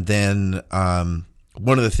 and then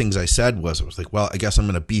one of the things I said was, I was like, well, I guess I'm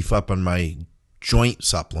going to beef up on my joint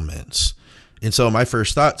supplements. And so my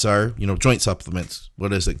first thoughts are, joint supplements.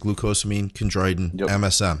 What is it? Glucosamine, chondroitin,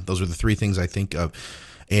 MSM. Those are the 3 things I think of.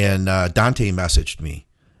 And Dante messaged me,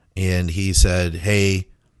 and he said, hey,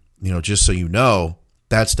 just so you know,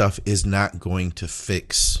 that stuff is not going to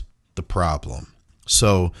fix the problem.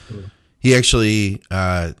 So he actually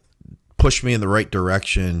pushed me in the right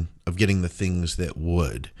direction of getting the things that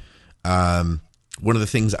would. One of the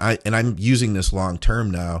things I'm using this long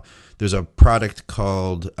term now, there's a product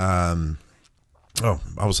called, all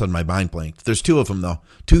of a sudden my mind blanked. There's 2 of them though.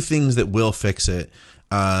 2 things that will fix it.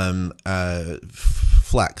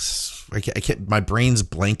 Flex. I can't, my brain's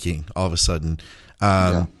blanking all of a sudden.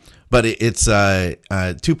 But it's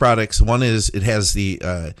 2 products. One is, it has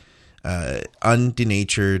the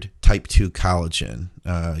undenatured type 2 collagen,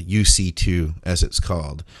 UC2 as it's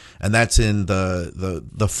called, and that's in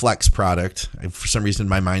the Flex product. For some reason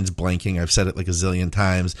my mind's blanking. I've said it like a zillion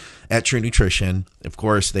times. At True Nutrition, of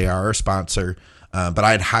course, they are our sponsor, but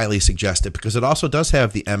I'd highly suggest it because it also does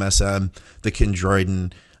have the MSM, the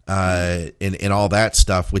chondroitin, and all that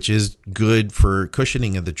stuff, which is good for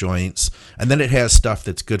cushioning of the joints. And then it has stuff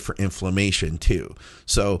that's good for inflammation too.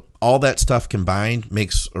 So all that stuff combined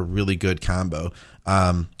makes a really good combo.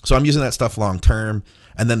 So I'm using that stuff long term.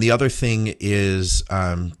 And then the other thing is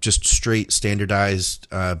just straight standardized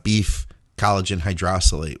beef collagen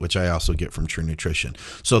hydrolysate, which I also get from True Nutrition.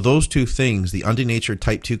 So those 2 things, the undenatured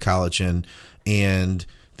type 2 collagen and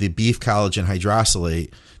the beef collagen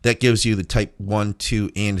hydrolysate, that gives you the type 1,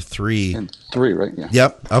 2, and 3. And 3, right? Yeah.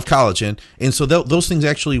 Yep, of collagen. And so those things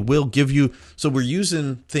actually will give you, so we're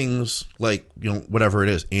using things like, whatever it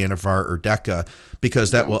is, Anavar or DECA, because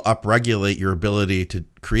that will upregulate your ability to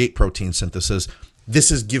create protein synthesis. This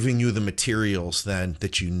is giving you the materials then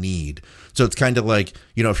that you need. So it's kind of like,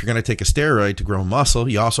 if you're going to take a steroid to grow muscle,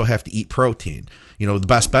 you also have to eat protein. The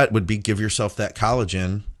best bet would be give yourself that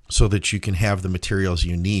collagen so that you can have the materials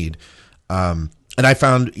you need. And I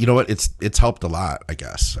found, it's helped a lot, I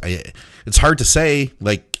guess. It's hard to say,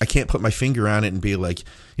 like, I can't put my finger on it and be like,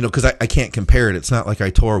 because I can't compare it. It's not like I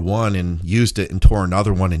tore one and used it and tore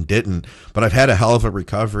another one and didn't. But I've had a hell of a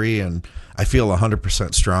recovery, and I feel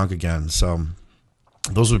 100% strong again. So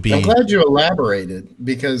those would be... I'm glad you elaborated,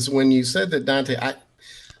 because when you said that, Dante,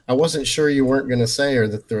 I I wasn't sure you weren't going to say, or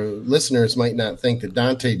that the listeners might not think, that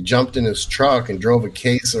Dante jumped in his truck and drove a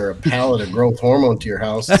case or a pallet of growth hormone to your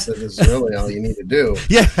house and said, this is really all you need to do.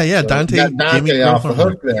 Yeah. So Dante got gave me Dante growth off the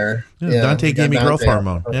hormone. hook there. Yeah, Dante gave me Dante growth off the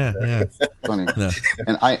hormone. hook Yeah, there. yeah. Funny. Yeah.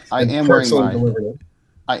 And I am And wearing personally delivered it.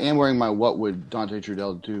 I am wearing my "What Would Dante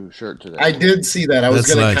Trudell Do" shirt today. I did see that. I was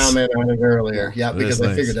That's going to nice. comment on it earlier. Yeah, That because is I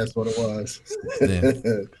nice. figured that's what it was. Yeah.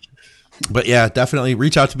 But yeah, definitely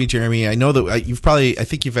reach out to me, Jeremy. I know that I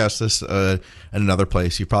think you've asked this in another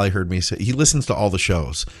place. You've probably heard me say he listens to all the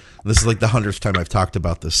shows. This is like the 100th time I've talked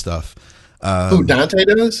about this stuff. Who, Dante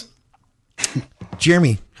does?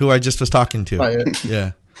 Jeremy, who I just was talking to. Oh, yeah.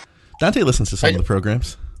 Yeah. Dante listens to some of the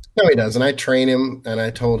programs. No, he doesn't. I train him, and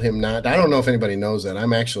I told him not. I don't know if anybody knows that.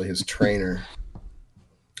 I'm actually his trainer.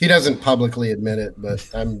 He doesn't publicly admit it, but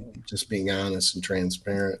I'm just being honest and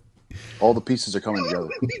transparent. All the pieces are coming together.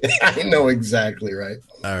 I know exactly right.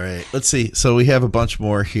 All right. Let's see. So we have a bunch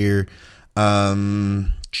more here.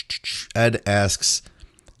 Ed asks,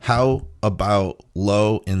 how about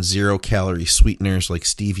low and zero calorie sweeteners like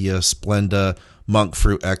stevia, Splenda, monk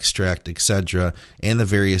fruit extract, etc., and the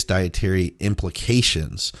various dietary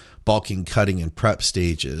implications, bulking, cutting, and prep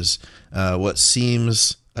stages? What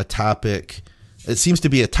seems a topic, it seems to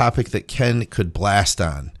be a topic that Ken could blast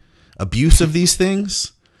on. Abuse of these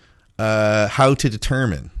things, how to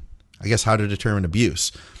determine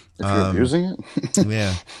abuse. If you're abusing it,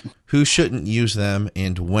 Yeah. Who shouldn't use them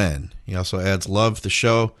and when? He also adds, love the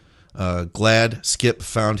show. Glad Skip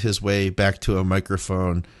found his way back to a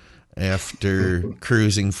microphone after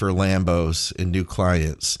cruising for Lambos and new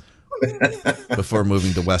clients before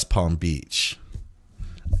moving to West Palm Beach.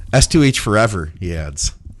 S2H forever, he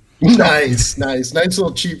adds. Nice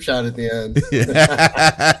little cheap shot at the end.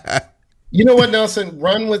 You know what, Nelson?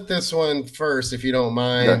 Run with this one first, if you don't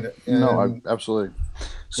mind. yeah. No, absolutely.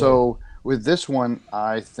 So with this one,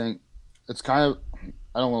 I think it's kind of,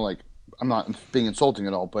 I don't want to I'm not being insulting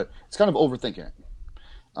at all, but it's kind of overthinking it.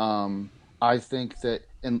 I think that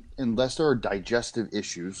unless there are digestive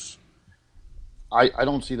issues, I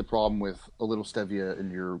don't see the problem with a little stevia in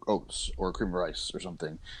your oats or cream of rice or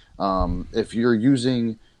something. If you're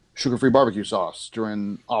using sugar-free barbecue sauce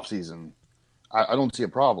during off-season, I don't see a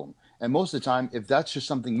problem. And most of the time, if that's just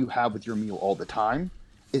something you have with your meal all the time,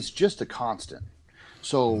 it's just a constant.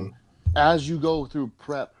 So as you go through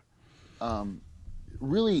prep,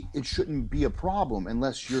 really it shouldn't be a problem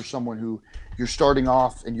unless you're someone who you're starting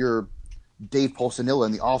off and you're Dave Pulcinella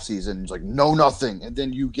in the off season. It's like, no, nothing. And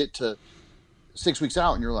then you get to 6 weeks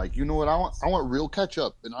out and you're like, you know what I want? I want real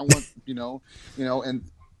ketchup, and I want, and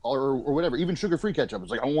or whatever, even sugar-free ketchup. It's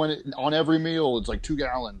like, I want it on every meal. It's like 2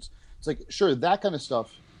 gallons. It's like, sure, that kind of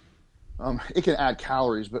stuff. It can add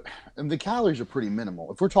calories, but the calories are pretty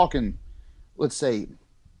minimal. If we're talking, let's say,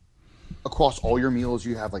 across all your meals,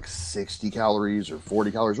 you have like 60 calories or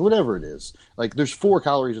 40 calories or whatever it is. Like there's 4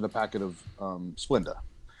 calories in a packet of Splenda.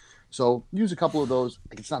 So use a couple of those.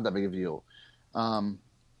 Like, it's not that big of a deal.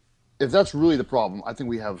 If that's really the problem, I think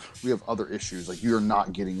we have other issues. Like, you're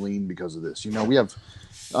not getting lean because of this. We have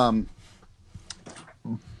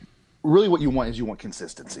really what you want is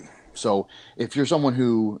consistency. So if you're someone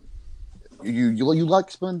who you like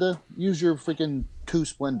Splenda, use your freaking 2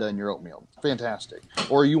 Splenda in your oatmeal. Fantastic.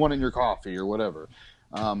 Or you want it in your coffee or whatever.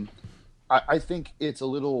 I think it's a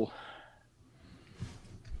little,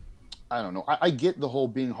 I don't know. I get the whole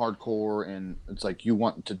being hardcore and it's like you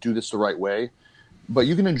want to do this the right way, but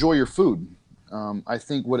you can enjoy your food. I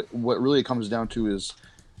think what really comes down to is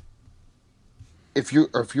if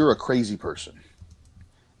you're a crazy person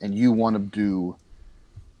and you want to do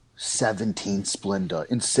 17 Splenda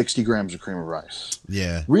and 60 grams of cream of rice.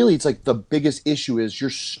 Yeah. Really, it's like the biggest issue is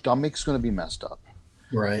your stomach's going to be messed up.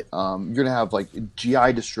 Right. You're going to have like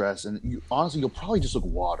GI distress, and honestly, you'll probably just look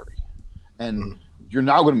watery. And you're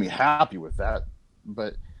not going to be happy with that.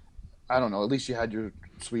 But I don't know. At least you had your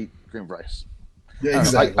sweet cream of rice. Yeah,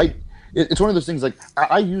 exactly. It's one of those things like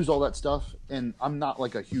I use all that stuff, and I'm not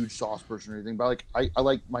like a huge sauce person or anything, but like I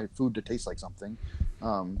like my food to taste like something.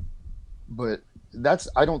 But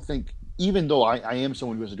I don't think, even though I am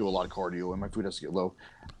someone who has to do a lot of cardio and my food has to get low,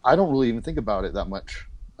 I don't really even think about it that much.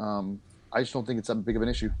 I just don't think it's that big of an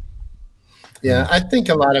issue. Yeah, I think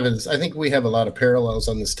a lot of it is, I think we have a lot of parallels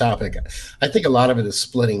on this topic. I think a lot of it is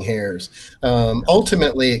splitting hairs.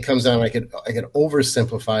 Ultimately, it comes down, I could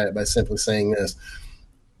oversimplify it by simply saying this.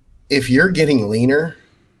 If you're getting leaner,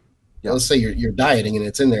 let's say you're dieting and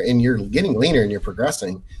it's in there and you're getting leaner and you're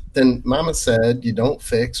progressing, then Mama said you don't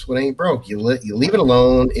fix what ain't broke. You leave it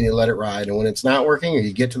alone and you let it ride. And when it's not working or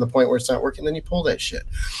you get to the point where it's not working, then you pull that shit.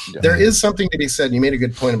 Yeah. There is something to be said. And you made a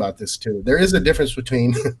good point about this too. There is a difference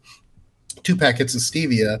between 2 packets of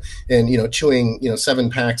stevia and, chewing, 7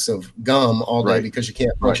 packs of gum all day because you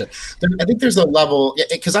can't function. I think there's a level,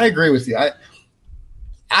 because I agree with you.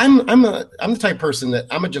 I'm the type of person that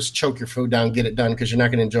I'm gonna just choke your food down, get it done, because you're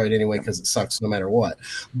not gonna enjoy it anyway because it sucks no matter what.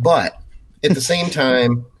 But at the same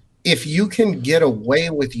time, if you can get away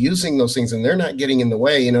with using those things and they're not getting in the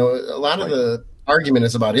way, a lot of the argument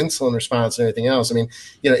is about insulin response and everything else. I mean,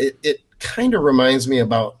 it kind of reminds me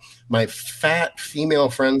about my fat female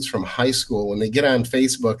friends from high school when they get on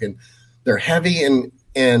Facebook and they're heavy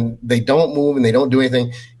and they don't move and they don't do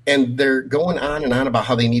anything. And they're going on and on about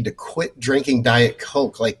how they need to quit drinking Diet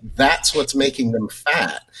Coke. Like that's what's making them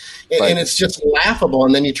fat. And it's just laughable.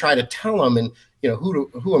 And then you try to tell them, and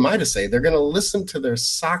who am I to say? They're going to listen to their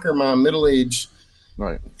soccer mom, middle-aged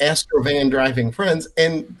Astro van driving friends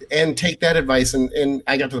and take that advice. And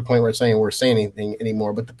I got to the point where we're saying anything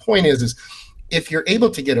anymore. But the point is if you're able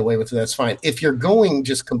to get away with it, that's fine. If you're going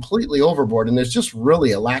just completely overboard and there's just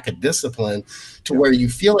really a lack of discipline to where you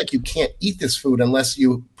feel like you can't eat this food unless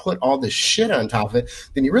you put all this shit on top of it,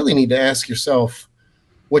 then you really need to ask yourself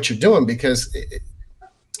what you're doing, because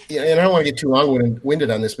and I don't want to get too long-winded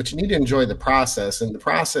on this, but you need to enjoy the process. And the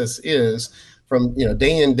process is from,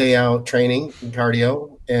 day in, day out training and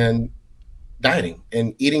cardio and dieting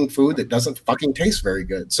and eating food that doesn't fucking taste very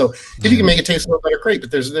good. So if you can make it taste a little better, great.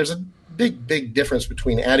 But there's a big difference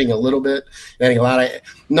between adding a little bit and adding a lot.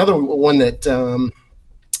 Another one that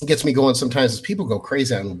gets me going sometimes is people go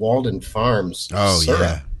crazy on Walden Farms syrup.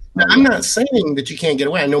 Yeah. Now, I'm not saying that you can't get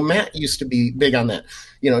away. I know Matt used to be big on that.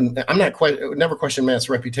 I'm never questioned Matt's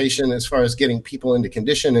reputation as far as getting people into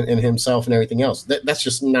condition and himself and everything else. That's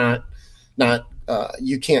just not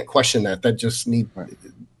you can't question that. That just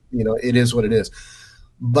it is what it is.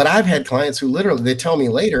 But I've had clients who literally, they tell me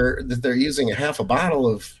later that they're using a half a bottle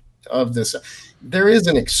of this. There is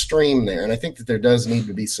an extreme there, and I think that there does need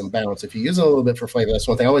to be some balance. If you use it a little bit for flavor, that's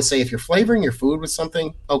one thing. I always say, if you're flavoring your food with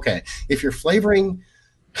something, okay. If you're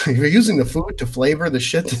using the food to flavor the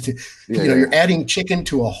shit that you're adding chicken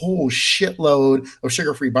to a whole shitload of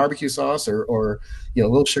sugar-free barbecue sauce or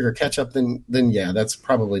little sugar ketchup, then yeah, that's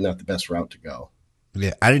probably not the best route to go.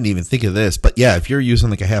 Yeah, I didn't even think of this, but yeah, if you're using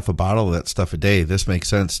like a half a bottle of that stuff a day, this makes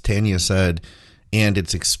sense. Tanya said, and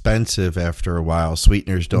it's expensive after a while.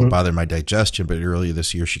 Sweeteners don't bother my digestion, but earlier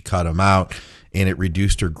this year she cut them out, and it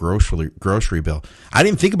reduced her grocery bill. I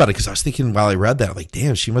didn't think about it because I was thinking while I read that, like,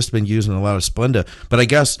 damn, she must have been using a lot of Splenda. But I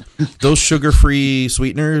guess those sugar-free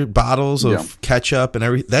sweetener bottles of ketchup and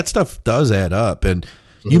everything, that stuff does add up. And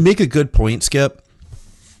you make a good point, Skip.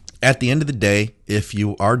 At the end of the day, if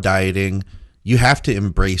you are dieting, you have to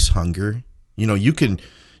embrace hunger. You can,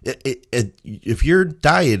 if you're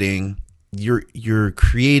dieting, you're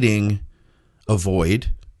creating a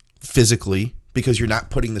void physically because you're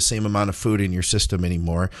not putting the same amount of food in your system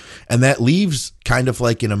anymore. And that leaves kind of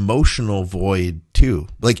like an emotional void too.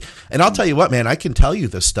 Like, and I'll tell you what, man, I can tell you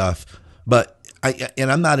this stuff, but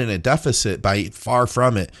I'm not in a deficit by far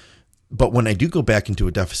from it. But when I do go back into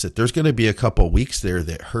a deficit, there's going to be a couple of weeks there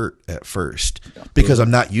that hurt at first because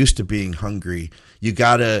I'm not used to being hungry. You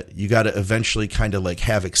gotta eventually kind of like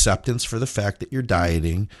have acceptance for the fact that you're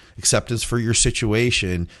dieting, acceptance for your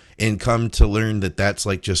situation, and come to learn that that's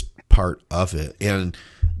like just part of it. And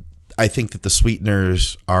I think that the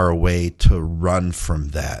sweeteners are a way to run from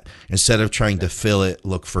that. Instead of trying to fill it,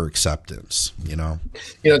 look for acceptance,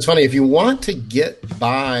 It's funny. If you want to get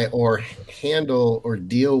by or handle or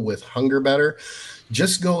deal with hunger better,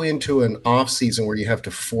 just go into an off season where you have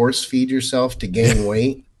to force feed yourself to gain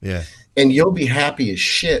weight. Yeah. And you'll be happy as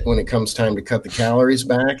shit when it comes time to cut the calories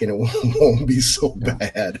back, and it won't be so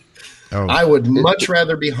bad. Oh. I would much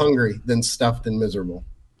rather be hungry than stuffed and miserable.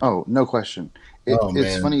 Oh, no question.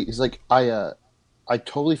 It's funny. It's like I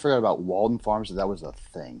totally forgot about Walden Farms, that was a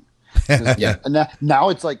thing. Yeah. And now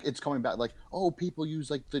it's like it's coming back. Like, people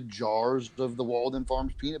use like the jars of the Walden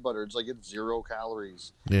Farms peanut butter. It's like it's 0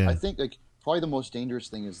 calories. Yeah. I think like probably the most dangerous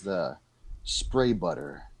thing is the spray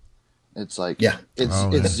butter. It's like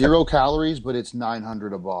it's 0 calories, but it's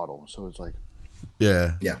 900 a bottle. So it's like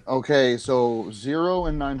yeah. Okay, so 0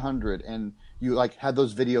 and 900, and you like had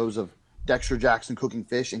those videos of Dexter Jackson cooking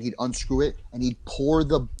fish, and he'd unscrew it and he'd pour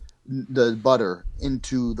the butter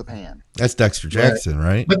into the pan. That's Dexter Jackson,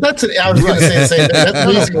 right? But I was going to say the same thing. That's an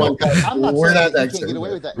easy one. We're not Dexter. Can't get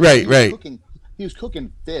away with that. Right. He was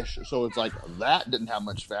cooking fish, so it's like that didn't have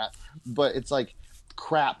much fat, but it's like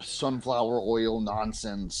crap sunflower oil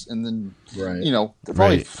nonsense, and then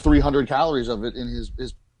probably 300 calories of it in his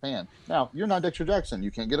pan. Now you're not Dexter Jackson. You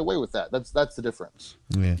can't get away with that. That's the difference.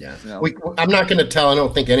 Yeah. I'm not going to tell. I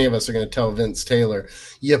don't think any of us are going to tell Vince Taylor.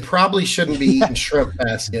 You probably shouldn't be eating shrimp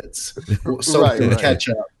baskets soaked in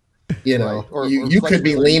ketchup You know, Right. Or you could be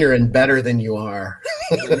flexibility. leaner and better than you are.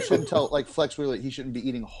 You shouldn't tell like Flex Wheeler he shouldn't be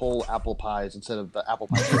eating whole apple pies instead of the apple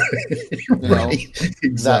pie. You know,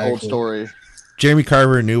 Exactly. that old story. Jeremy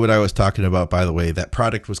Carver knew what I was talking about, by the way. That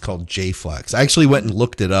product was called J-Flex. I actually went and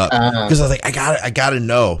looked it up because I was like, I got to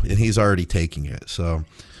know. And he's already taking it. So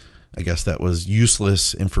I guess that was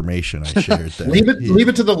useless information I shared there. Leave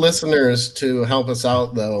it to the listeners to help us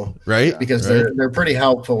out, though, Right? because Right. they're pretty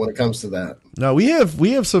helpful when it comes to that. No, we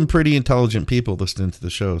have some pretty intelligent people listening to the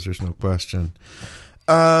shows. There's no question.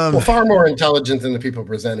 Well, far more intelligent than the people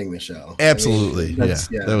presenting the show. Absolutely. That's-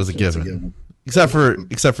 That was a that's given. Except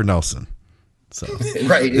for Nelson. So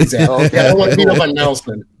Right, exactly. Yeah, I don't want to beat up on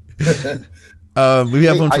Nelson. we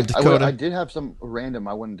have one from Dakota. I did have some random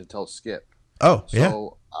I wanted to tell Skip. Oh, yeah.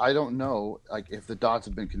 So I don't know like if the dots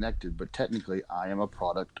have been connected, but technically I am a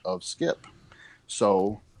product of Skip.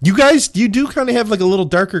 So You do kind of have like a little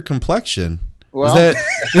darker complexion. well, Is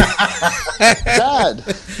sad.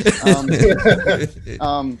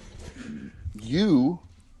 You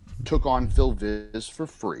took on Phil Viz for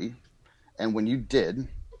free, and when you did,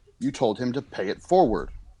 you told him to pay it forward.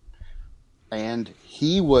 And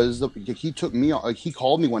he took me on. Like, he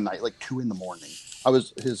called me one night, like 2 a.m. I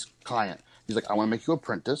was his client. He's like, I want to make you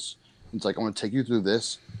apprentice. He's like, I want to take you through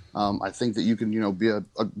this. I think that you can, be a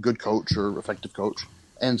good coach or effective coach.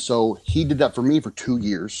 And so he did that for me for 2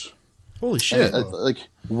 years. Holy shit. And, like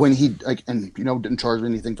when he didn't charge me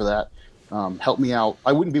anything for that, helped me out.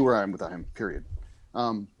 I wouldn't be where I am without him. Period.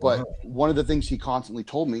 But one of the things he constantly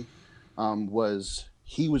told me was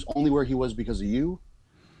he was only where he was because of you,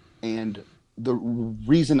 and the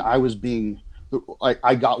reason I was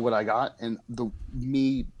I got what I got, and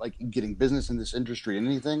me getting business in this industry and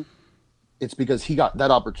anything, it's because he got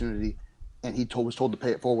that opportunity, and he was told to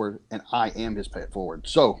pay it forward, and I am his pay it forward.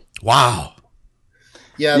 So Wow.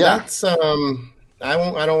 Yeah, Yeah. that's I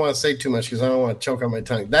don't want to say too much because I don't want to choke on my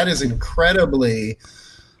tongue. That is incredibly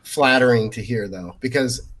flattering to hear, though,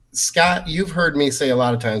 because Scott, you've heard me say a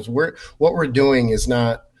lot of times what we're doing is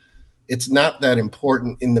not that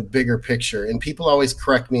important in the bigger picture. And people always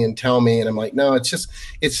correct me and tell me, and I'm like, no, it's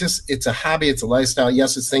a hobby, it's a lifestyle.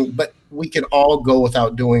 Yes, it's thing, but we could all go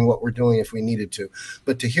without doing what we're doing if we needed to.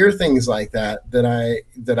 But to hear things like that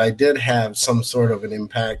I did have some sort of an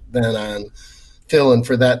impact then on Phil, and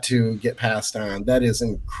for that to get passed on, that is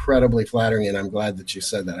incredibly flattering, and I'm glad that you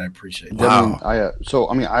said that. I appreciate that. Wow.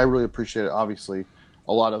 I really appreciate it. Obviously,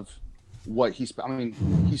 a lot of what he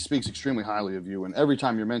speaks extremely highly of you, and every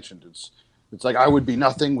time you're mentioned, it's like I would be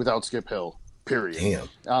nothing without Skip Hill. Period. Damn.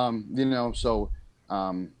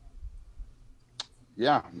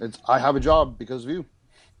 I have a job because of you.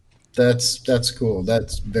 That's cool.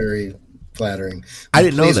 That's very flattering. I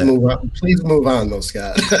didn't know that. Please move on, though,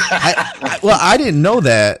 Scott. I didn't know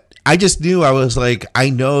that. I just knew I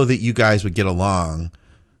know that you guys would get along.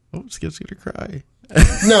 Oh, Skip's gonna cry.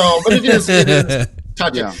 No, but it is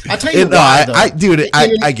touching. Yeah. I'll tell you No, why, though. I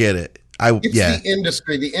get it. It's the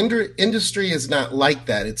industry. The industry is not like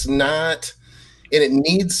that. It's not, and it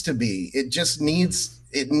needs to be. It just needs.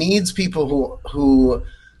 It needs people who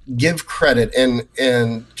give credit and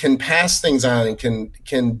can pass things on and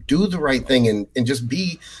can do the right thing and just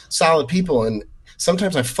be solid people. And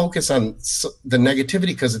sometimes I focus on the negativity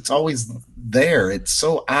because it's always there. It's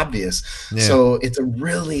so obvious. Yeah. So it's a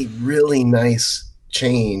really, really nice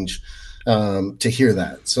change to hear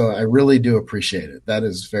that. So I really do appreciate it. That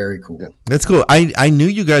is very cool. Yeah. That's cool. I knew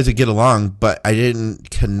you guys would get along, but I didn't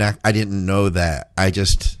connect. I didn't know that. I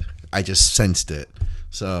just sensed it.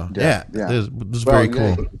 So yeah. This was very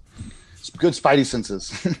cool. It's good spidey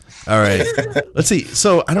senses. All right. Let's see.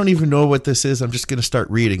 So I don't even know what this is. I'm just going to start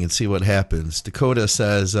reading and see what happens. Dakota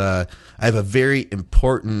says, I have a very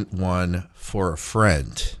important one for a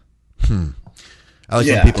friend. I like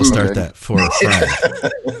when people start that, for a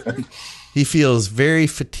friend. He feels very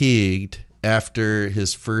fatigued after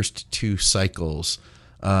his first 2 cycles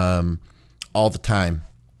all the time,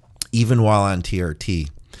 even while on TRT.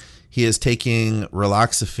 He is taking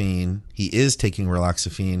raloxifene.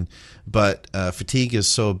 But fatigue is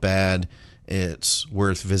so bad, it's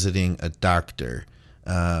worth visiting a doctor.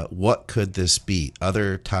 What could this be?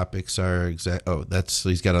 Other topics are he's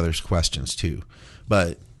got other questions too.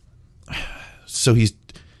 But so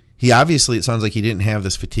he obviously, it sounds like he didn't have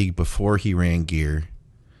this fatigue before he ran gear.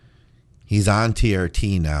 He's on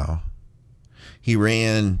TRT now. He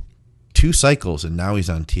ran 2 cycles and now he's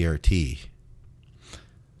on TRT.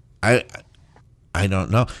 I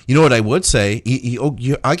don't know. You know what I would say?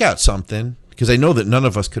 I got something, because I know that none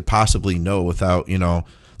of us could possibly know without,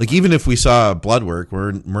 like even if we saw blood work,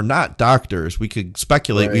 we're not doctors. We could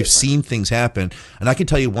speculate. Right. We've seen things happen. And I can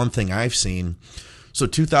tell you one thing I've seen. So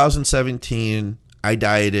 2017, I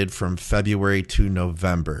dieted from February to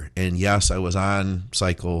November. And yes, I was on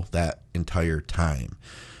cycle that entire time.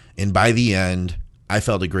 And by the end, I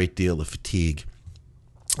felt a great deal of fatigue.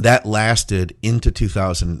 That lasted into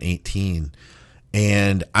 2018.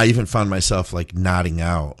 And I even found myself like nodding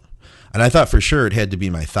out. And I thought for sure it had to be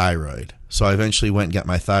my thyroid. So I eventually went and got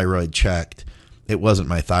my thyroid checked. It wasn't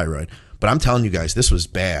my thyroid. But I'm telling you guys, this was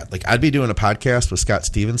bad. Like, I'd be doing a podcast with Scott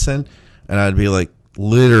Stevenson, and I'd be like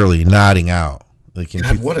literally nodding out. Like,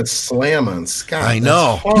 God, what a slam on Scott. I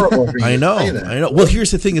know. That's horrible for you I know. to say that. I know. Well,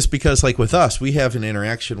 here's the thing is because like with us, we have an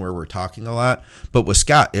interaction where we're talking a lot, but with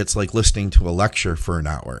Scott, it's like listening to a lecture for an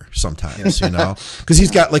hour sometimes, you know, because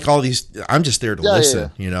he's got like all these, I'm just there to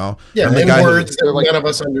listen, you know? Yeah, I'm the in guy words who, that like, none of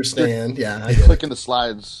us understand. Yeah, I get it. Clicking the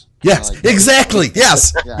slides. Yes, Like, exactly.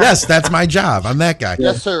 Yes. Yeah. Yes, that's my job. I'm that guy.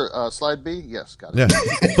 Yes, sir. Slide B. Yes, got it.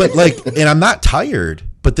 Yeah. But like, and I'm not tired,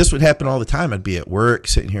 but this would happen all the time. I'd be at work,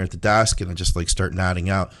 sitting here at the desk, and I'd just like start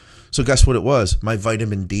nodding out. So guess what it was? My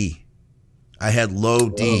vitamin D. I had low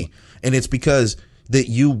D. And it's because that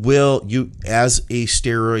you as a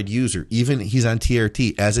steroid user, even he's on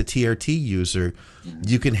TRT, as a TRT user,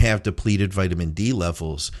 you can have depleted vitamin D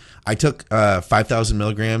levels. I took 5,000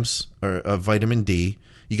 milligrams of vitamin D.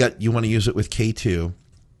 You want to use it with K2,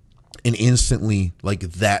 and instantly, like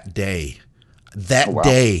that day,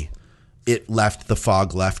 the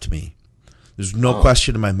fog left me. There's no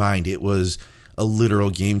question in my mind. It was a literal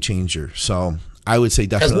game changer. So I would say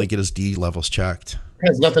definitely get his D levels checked. It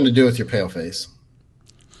has nothing to do with your pale face.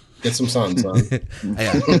 Get some sun, son.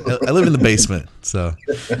 I live in the basement, so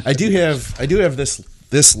I do have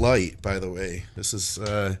this light. By the way, this is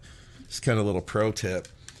kind of a little pro tip.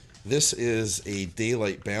 This is a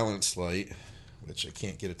daylight balance light, which I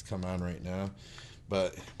can't get it to come on right now.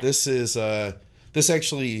 But this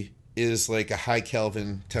actually is like a high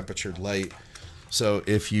Kelvin temperatured light. So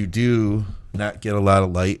if you do not get a lot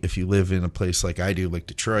of light, if you live in a place like I do, like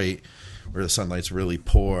Detroit, where the sunlight's really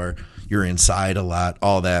poor, you're inside a lot,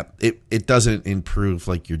 all that, it doesn't improve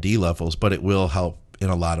like your D levels, but it will help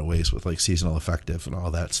in a lot of ways with like seasonal affective and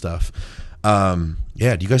all that stuff. Do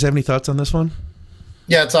you guys have any thoughts on this one?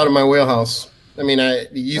 Yeah, it's out of my wheelhouse. I mean,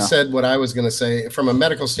 you said what I was going to say. From a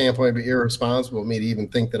medical standpoint, it'd be irresponsible of me to even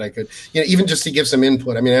think that I could, even just to give some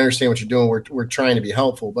input. I mean, I understand what you're doing. We're trying to be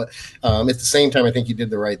helpful, but at the same time, I think you did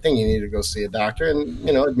the right thing. You need to go see a doctor. And,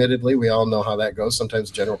 admittedly, we all know how that goes.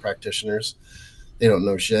 Sometimes general practitioners, they don't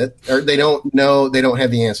know shit, or they don't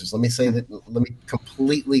have the answers. Let me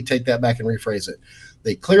completely take that back and rephrase it.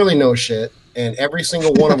 They clearly know shit, and every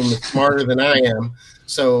single one of them is smarter than I am.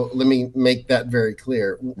 So let me make that very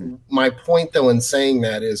clear. My point, though, in saying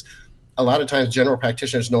that is a lot of times general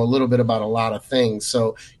practitioners know a little bit about a lot of things.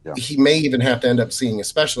 So he may even have to end up seeing a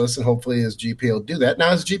specialist, and hopefully his GP will do that.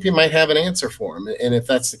 Now his GP might have an answer for him. And if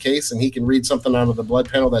that's the case and he can read something out of the blood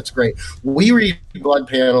panel, that's great. We read blood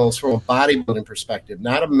panels from a bodybuilding perspective,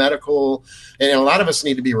 not a medical. And a lot of us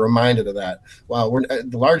need to be reminded of that. While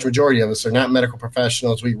the large majority of us are not medical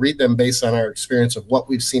professionals, we read them based on our experience of what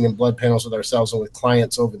we've seen in blood panels with ourselves and with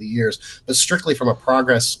clients over the years, but strictly from a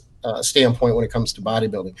progress standpoint when it comes to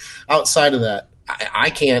bodybuilding. Outside of that,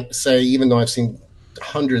 I can't say, even though I've seen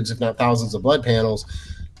hundreds, if not thousands of blood panels,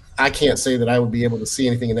 I can't say that I would be able to see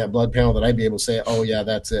anything in that blood panel that I'd be able to say, oh yeah,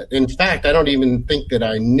 that's it. In fact, I don't even think that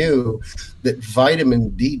I knew that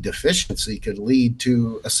vitamin D deficiency could lead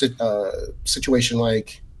to a situation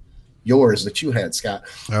like yours that you had, Scott.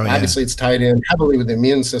 Oh, yeah. Obviously it's tied in heavily with the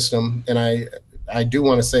immune system. And I do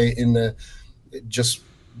want to say just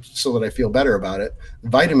so that I feel better about it,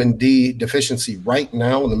 vitamin D deficiency right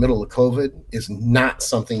now in the middle of COVID is not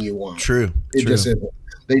something you want. True. Just isn't.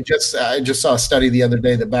 I just saw a study the other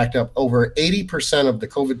day that backed up over 80% of the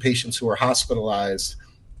COVID patients who were hospitalized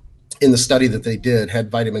in the study that they did had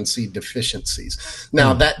vitamin C deficiencies.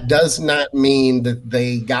 Now, that does not mean that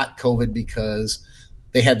they got COVID because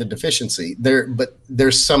they had the deficiency there, but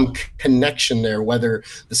there's some connection there, whether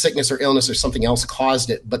the sickness or illness or something else caused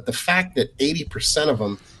it. But the fact that 80% of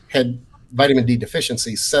them had vitamin D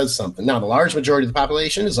deficiency says something. Now, the large majority of the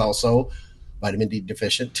population is also vitamin D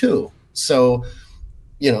deficient too. So,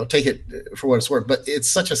 take it for what it's worth. But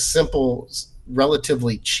it's such a simple,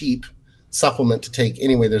 relatively cheap supplement to take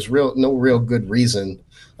anyway. There's no real good reason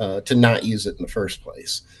to not use it in the first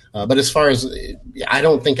place. But as far as, I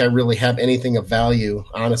don't think I really have anything of value,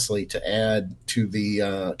 honestly, to add to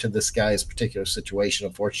this guy's particular situation.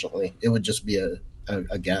 Unfortunately, it would just be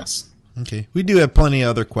a guess. Okay, we do have plenty of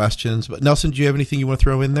other questions, but Nelson, do you have anything you want to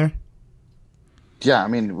throw in there? Yeah, I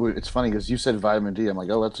mean, it's funny because you said vitamin D. I'm like,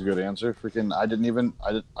 oh, that's a good answer. Freaking, I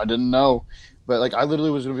didn't know. But like, I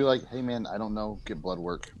literally was gonna be like, "Hey, man, I don't know. Get blood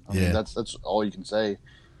work." I mean, that's all you can say,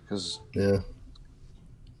 because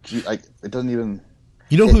like, it doesn't even.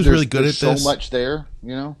 You know who's really good at so this? So much there,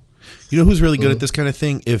 you know. You know who's really good at this kind of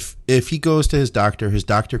thing? If he goes to his doctor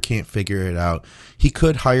can't figure it out, he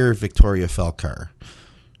could hire Victoria Felkar.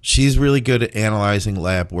 She's really good at analyzing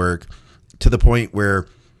lab work to the point where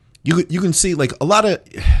you can see, like, a lot of,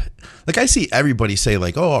 like, I see everybody say,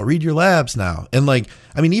 like, "Oh, I'll read your labs now," and, like,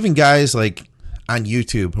 I mean, even guys like on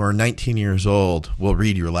YouTube who are 19 years old will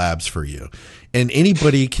read your labs for you. And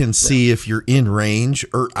anybody can see if you're in range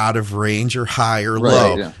or out of range or high or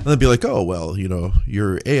low. Yeah. And they'll be like, "Oh, well, you know,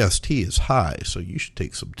 your AST is high, so you should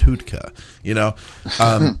take some Tutka," you know?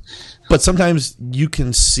 But sometimes you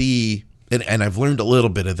can see, and I've learned a little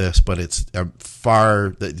bit of this, but it's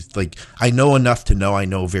like, I know enough to know I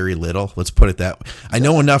know very little. Let's put it that way. I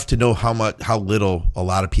know enough to know how little a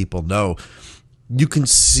lot of people know. You can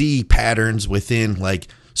see patterns within, like,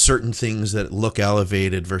 certain things that look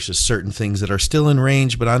elevated versus certain things that are still in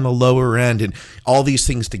range but on the lower end, and all these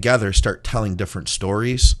things together start telling different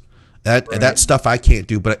stories. That stuff I can't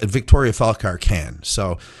do, but Victoria Felkar can.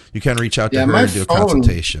 So you can reach out to her and do a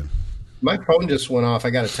consultation. My phone just went off.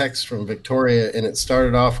 I got a text from Victoria, and it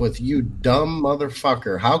started off with, "You dumb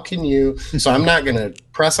motherfucker. How can you?" So I'm not going to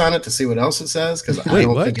press on it to see what else it says, because I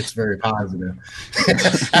don't think it's very positive.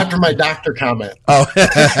 After my doctor comment. Oh.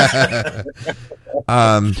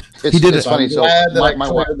 He did it. Funny. So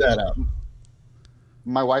that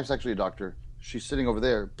my wife's actually a doctor. She's sitting over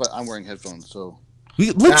there, but I'm wearing headphones. So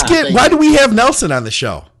why do we have Nelson on the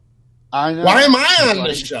show? I know. Why am I on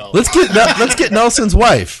this show? Let's get Nelson's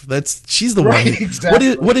wife. She's the one.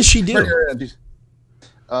 Exactly. What does she do?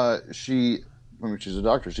 She's a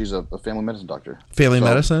doctor. She's a family medicine doctor. Family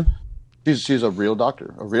medicine? She's a real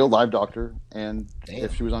doctor, a real live doctor, and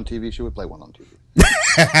if she was on TV, she would play one on TV.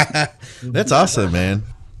 That's awesome, man.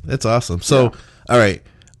 That's awesome. So, all right.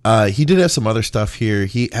 He did have some other stuff here.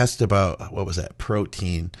 He asked about, what was that?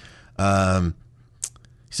 Protein. He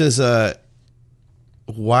says,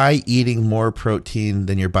 why eating more protein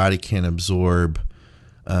than your body can absorb?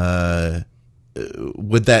 Would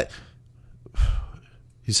that?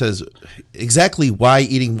 He says, exactly why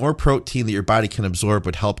eating more protein that your body can absorb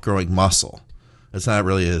would help growing muscle. That's not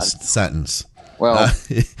really a sentence. Well,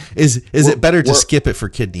 is it better to skip it for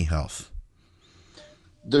kidney health?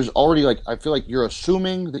 There's already, like, I feel like you're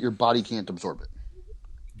assuming that your body can't absorb it.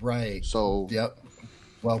 Right. So. Yep.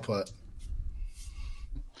 Well put.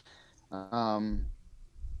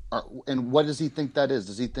 And what does he think that is?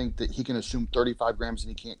 Does he think that he can assume 35 grams and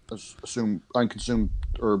he can't assume unconsumed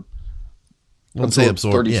or absorb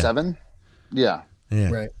 37? Yeah.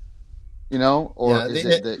 Right. You know, or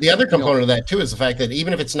the other component of that too is the fact that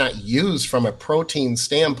even if it's not used from a protein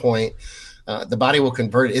standpoint, the body will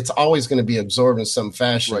convert it. It's always going to be absorbed in some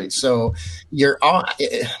fashion. Right. So you're all,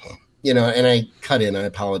 you know, and I cut in, I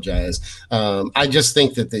apologize. I just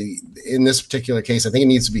think that in this particular case, I think it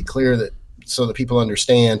needs to be clear that, so that people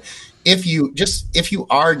understand, if you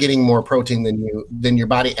are getting more protein than your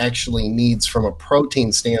body actually needs from a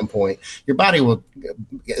protein standpoint, your body will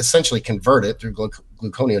essentially convert it through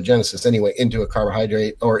gluconeogenesis anyway into a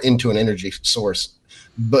carbohydrate or into an energy source,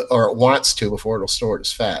 or it wants to before it'll store it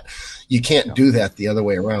as fat. You can't do that the other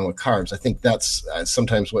way around with carbs. I think that's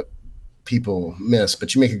sometimes what people miss,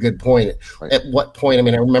 but you make a good point. Right. At what point? I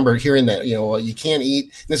mean, I remember hearing that, you know, well, you can't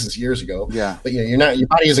eat, this is years ago, but you know, your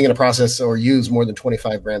body isn't going to process or use more than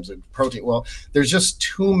 25 grams of protein. Well, there's just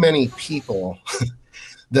too many people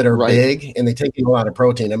that are big and they take in a lot of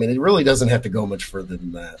protein. I mean, it really doesn't have to go much further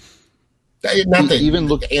than that. Not that even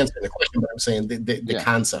answering the question, but I'm saying the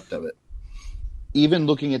concept of it. Even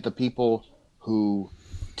looking at the people who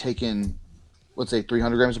take in, let's say,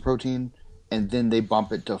 300 grams of protein, and then they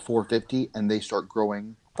bump it to 450 and they start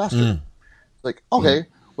growing faster. Like, okay,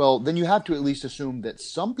 well, then you have to at least assume that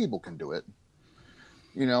some people can do it,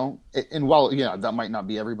 you know? And while, that might not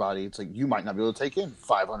be everybody, it's like you might not be able to take in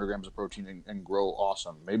 500 grams of protein and grow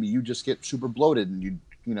awesome. Maybe you just get super bloated and you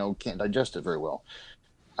can't digest it very well.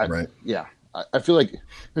 Yeah. I feel like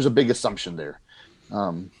there's a big assumption there.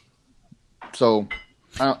 So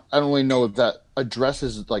I don't really know if that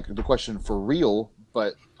addresses, like, the question for real,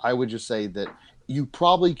 but I would just say that you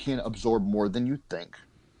probably can absorb more than you think,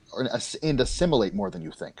 and assimilate more than you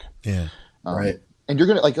think. Yeah. Right. And you're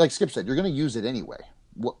gonna, like Skip said, you're gonna use it anyway.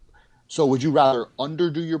 So would you rather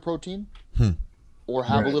underdo your protein, or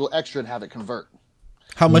have a little extra and have it convert?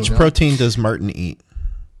 How much protein does Martin eat?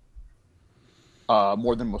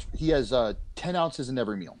 More than most. He has 10 ounces in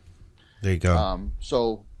every meal. There you go.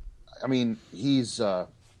 So, I mean, he's. I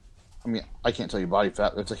can't tell you body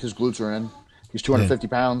fat. It's like his glutes are in. He's 250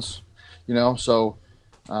 pounds. You know, so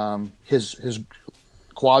his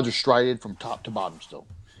quads are striated from top to bottom still.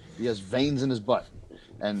 He has veins in his butt.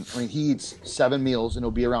 And I mean, he eats 7 meals, and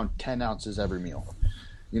it'll be around 10 ounces every meal.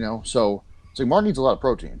 You know, so Martin needs a lot of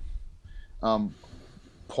protein.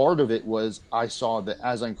 Part of it was I saw that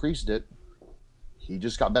as I increased it, he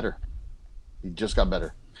just got better. And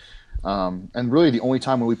really, the only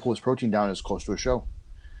time when we pull his protein down is close to a show.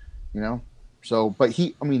 You know, so but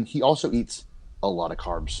he also eats a lot of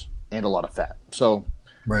carbs and a lot of fat. So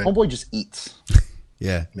homeboy just eats.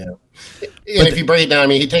 Yeah. And if you break it down, I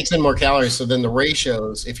mean, he takes in more calories. So then the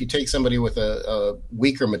ratios, if you take somebody with a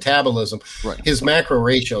weaker metabolism, his macro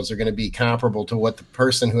ratios are going to be comparable to what the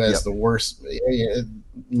person who has the worst,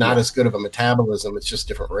 not as good of a metabolism. It's just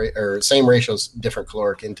different, or same ratios, different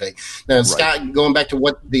caloric intake. Now, Scott, going back to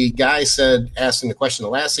what the guy said, asking the question, the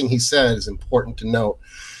last thing he said is important to note.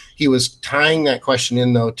 He was tying that question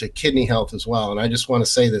in, though, to kidney health as well. And I just want to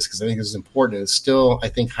say this because I think this is important. It's still, I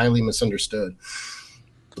think, highly misunderstood.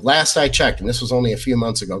 Last I checked, and this was only a few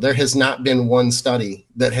months ago, there has not been one study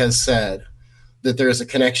that has said that there is a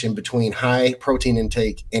connection between high protein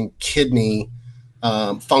intake and kidney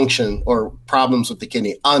function or problems with the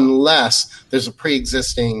kidney, unless there's a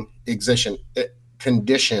pre-existing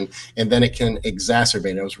condition, and then it can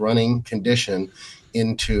exacerbate. I was running condition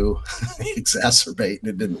into exacerbate, and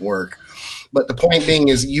it didn't work. But the point being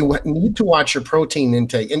is you need to watch your protein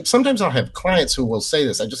intake. And sometimes I'll have clients who will say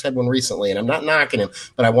this. I just had one recently, and I'm not knocking him,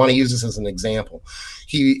 but I want to use this as an example.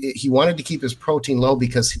 He wanted to keep his protein low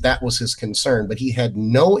because that was his concern, but he had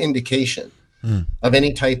no indication of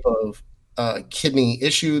any type of kidney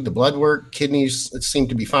issue. The blood work, kidneys seemed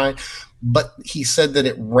to be fine. But he said that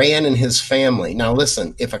it ran in his family. Now,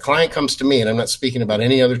 listen, if a client comes to me, and I'm not speaking about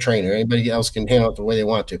any other trainer, anybody else can handle it the way they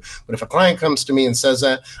want to, but if a client comes to me and says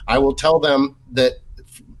that, I will tell them that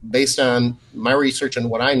based on my research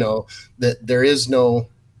and what I know, that there is no,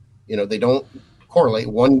 they don't correlate.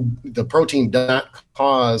 The protein does not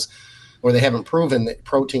cause, or they haven't proven that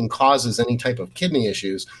protein causes any type of kidney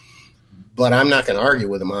issues, but I'm not going to argue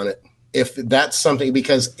with them on it. If that's something,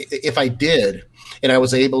 because if I did, and I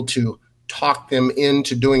was able to talk them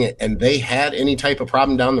into doing it, and they had any type of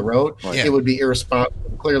problem down the road, it would be irresponsible.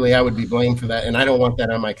 Clearly, I would be blamed for that, and I don't want that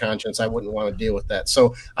on my conscience. I wouldn't want to deal with that.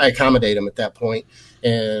 So I accommodate them at that point,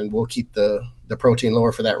 and we'll keep the protein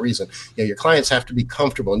lower for that reason. Your clients have to be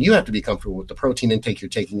comfortable, and you have to be comfortable with the protein intake you're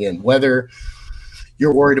taking in, whether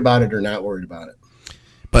you're worried about it or not worried about it.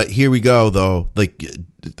 But here we go, though. Like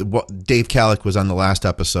Dave Kalick was on the last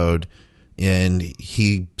episode, and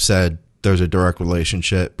he said there's a direct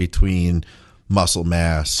relationship between muscle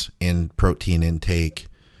mass and protein intake.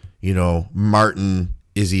 Martin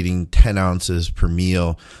is eating 10 ounces per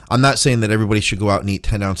meal. I'm not saying that everybody should go out and eat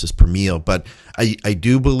 10 ounces per meal, but I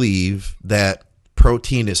do believe that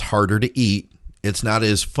protein is harder to eat. It's not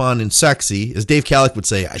as fun and sexy as Dave Kalick would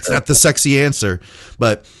say. It's not the sexy answer,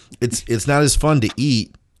 but it's not as fun to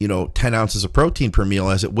eat, 10 ounces of protein per meal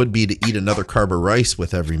as it would be to eat another carb or rice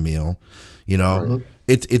with every meal.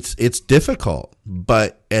 It's difficult,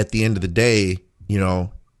 but at the end of the day,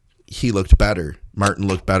 he looked better. Martin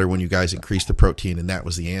looked better when you guys increased the protein, and that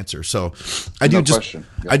was the answer. So I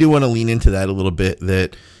do want to lean into that a little bit,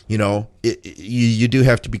 that, you do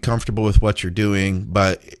have to be comfortable with what you're doing,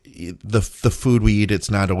 but the food we eat, it's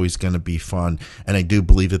not always going to be fun. And I do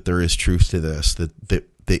believe that there is truth to this, that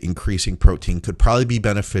the increasing protein could probably be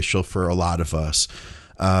beneficial for a lot of us.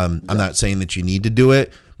 I'm not saying that you need to do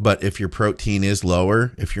it, but if your protein is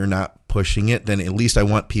lower, if you're not pushing it, then at least I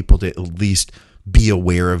want people to at least be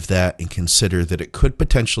aware of that and consider that it could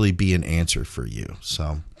potentially be an answer for you.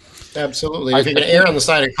 So, absolutely. If you're going to err on the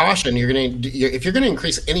side of caution, if you're going to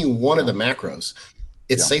increase any one of the macros,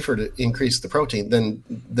 it's safer to increase the protein than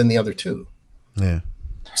the other two. Yeah.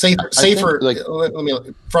 Safer,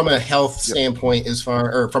 from a health standpoint,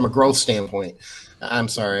 or from a growth standpoint. I'm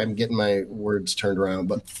sorry, I'm getting my words turned around,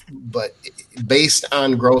 but based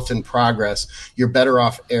on growth and progress, you're better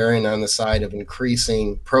off erring on the side of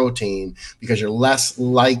increasing protein, because you're less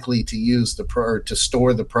likely to use to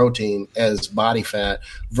store the protein as body fat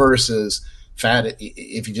versus fat.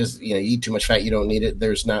 If you just eat too much fat, you don't need it.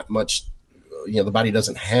 There's not much, the body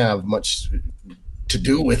doesn't have much to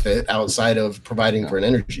do with it outside of providing for an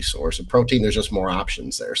energy source. And protein, there's just more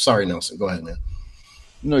options there. Sorry, Nelson, go ahead, man.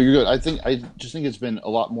 No, you're good. I just think it's been a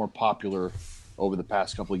lot more popular over the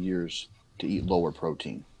past couple of years to eat lower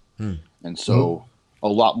protein. And so a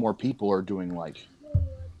lot more people are doing, like,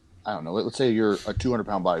 I don't know, let's say you're a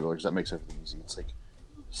 200-pound bodybuilder, because that makes everything easy. It's like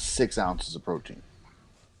 6 ounces of protein.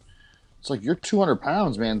 It's like, you're 200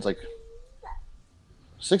 pounds, man. It's like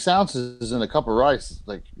 6 ounces in a cup of rice.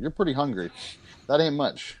 Like, you're pretty hungry. That ain't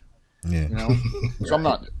much. Yeah. You know, so I'm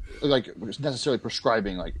not like necessarily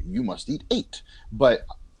prescribing like you must eat 8, but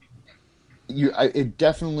it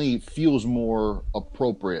definitely feels more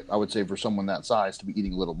appropriate, I would say, for someone that size to be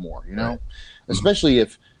eating a little more. You know, Right. especially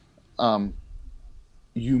if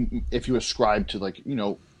you ascribe to like, you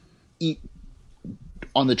know, eat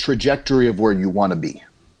on the trajectory of where you want to be.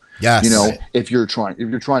 Yes. You know, if you're trying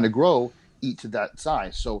to grow, eat to that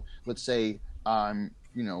size. So let's say I'm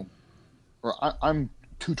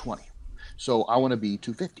 220, so I want to be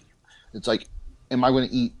 250. It's like, am I going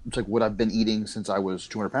to eat? It's like what I've been eating since I was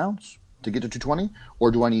 200 pounds to get to 220,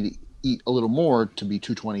 or do I need to eat a little more to be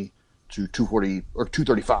 220 to 240 or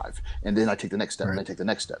 235, and then I take the next step, and I take the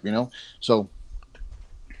next step. You know, so.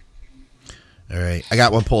 All right, I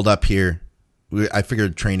got one pulled up here. I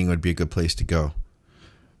figured training would be a good place to go.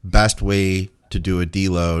 Best way to do a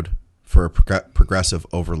deload for a progressive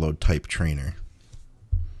overload type trainer.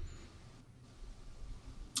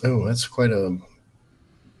 Oh, that's quite a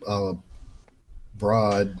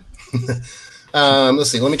broad. Let's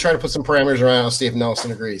see. Let me try to put some parameters around. I'll see if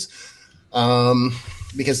Nelson agrees.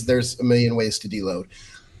 Because there's a million ways to deload.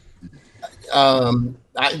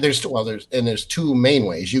 There's two main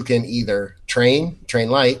ways. You can either train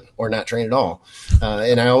light, or not train at all.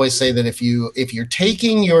 And I always say that if you're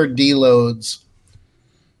taking your deloads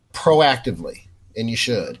proactively, and you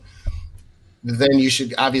should, then you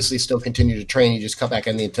should obviously still continue to train. You just cut back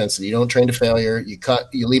on the intensity. You don't train to failure. You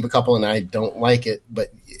leave a couple, and I don't like it,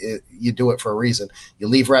 but you do it for a reason. You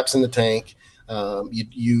leave reps in the tank.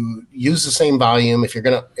 You use the same volume. If you're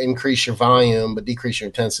going to increase your volume but decrease your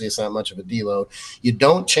intensity, it's not much of a deload. You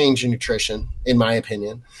don't change your nutrition, in my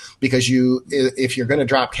opinion, because if you're going to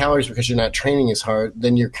drop calories because you're not training as hard,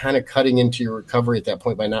 then you're kind of cutting into your recovery at that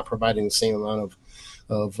point by not providing the same amount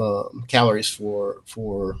of calories for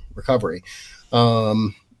recovery.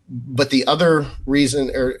 But the other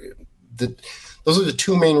reason, those are the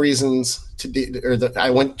two main reasons I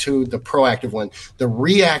went to the proactive one. The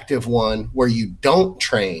reactive one, where you don't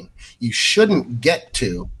train, you shouldn't get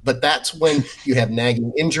to, but that's when you have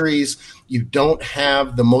nagging injuries. You don't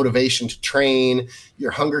have the motivation to train. Your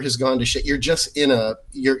hunger has gone to shit. You're just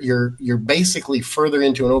you're basically further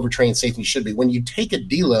into an overtrained state than you should be. When you take a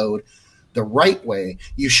deload the right way,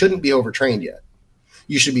 you shouldn't be overtrained yet.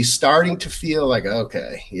 You should be starting to feel like,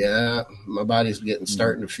 okay, yeah, my body's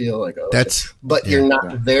starting to feel like, okay. But you're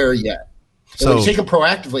not there yet. So when you take it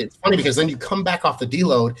proactively, it's funny because then you come back off the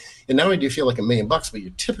deload, and not only do you feel like $1 million, but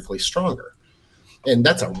you're typically stronger. And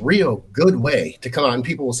that's a real good way to come out. And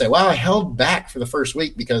people will say, well, I held back for the first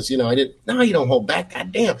week because, I didn't. No, you don't hold back.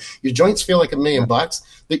 God damn. Your joints feel like $1 million.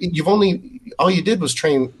 All you did was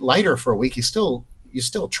train lighter for a week. You still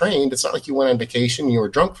trained. It's not like you went on vacation and you were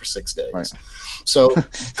drunk for 6 days. Right. So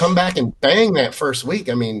come back and bang that first week.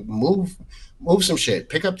 I mean, move some shit.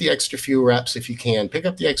 Pick up the extra few reps if you can. Pick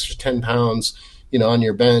up the extra 10 pounds, on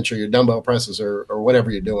your bench or your dumbbell presses or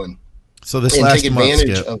whatever you're doing. So this last take month,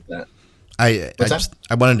 advantage of that.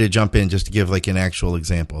 I wanted to jump in just to give like an actual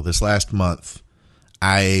example. This last month,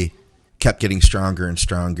 I kept getting stronger and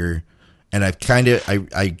stronger, and I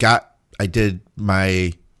did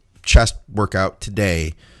my chest workout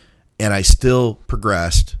today, and I still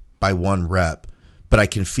progressed by 1 rep, but I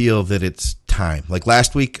can feel that it's time. Like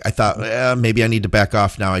last week, I thought maybe I need to back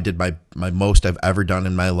off now. I did my most I've ever done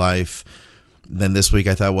in my life. Then this week,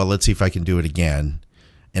 I thought, well, let's see if I can do it again.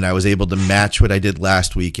 And I was able to match what I did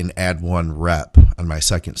last week and add 1 rep on my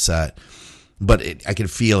second set. But I could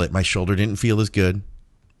feel it. My shoulder didn't feel as good.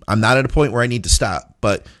 I'm not at a point where I need to stop,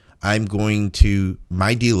 but my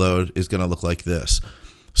deload is going to look like this.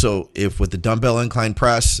 So if with the dumbbell incline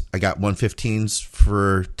press, I got 115s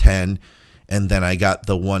for 10, and then I got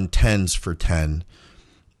the 110s for 10.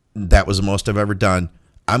 That was the most I've ever done.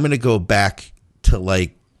 I'm going to go back to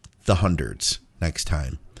like the hundreds next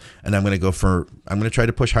time. And I'm going to try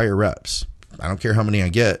to push higher reps. I don't care how many I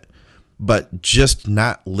get, but just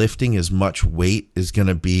not lifting as much weight is going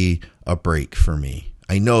to be a break for me.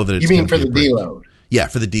 I know that it's You mean for the deload? Yeah,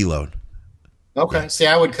 for the deload. Okay. See,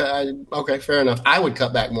 I would cut. Okay, fair enough. I would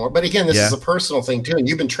cut back more. But again, this is a personal thing too. And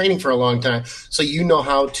you've been training for a long time, so you know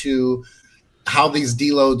how these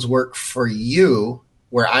deloads work for you,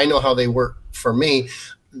 where I know how they work for me.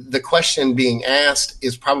 The question being asked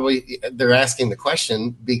is probably they're asking the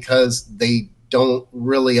question because they don't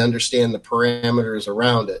really understand the parameters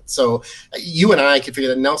around it. So you and I can figure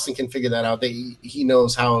that. Nelson can figure that out. He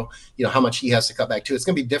knows how much he has to cut back to. It's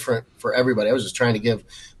going to be different for everybody. I was just trying to give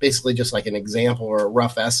basically just like an example or a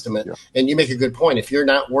rough estimate. Yeah. And you make a good point. If you're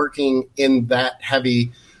not working in that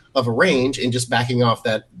heavy of a range and just backing off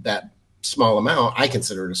that small amount. I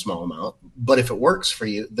consider it a small amount, but if it works for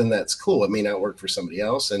you, then that's cool. It may not work for somebody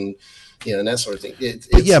else, and and that sort of thing.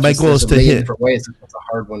 My goal is to hit different ways. It's a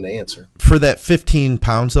hard one to answer. For that 15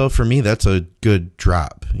 pounds, though, for me, that's a good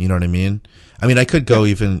drop. You know what I mean? I mean, I could go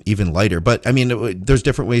even lighter, but I mean, there's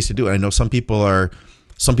different ways to do it. I know some people are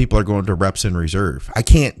going to reps in reserve. I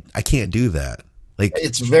can't do that. Like,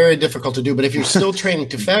 it's very difficult to do, but if you're still training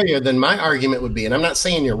to failure, then my argument would be, and I'm not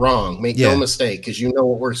saying you're wrong, make no mistake, because you know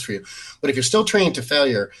what works for you. But if you're still training to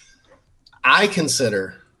failure, I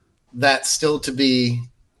consider that still to be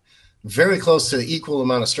very close to the equal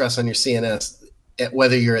amount of stress on your CNS, at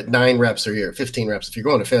whether you're at 9 reps or you're at 15 reps. If you're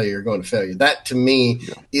going to failure, you're going to failure. That to me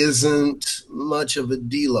isn't much of a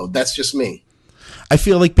deload. That's just me. I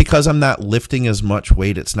feel like because I'm not lifting as much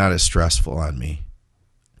weight, it's not as stressful on me.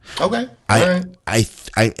 Okay. And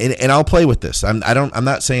I'll play with this. I'm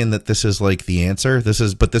not saying that this is like the answer. This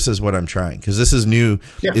is what I'm trying, because this is new.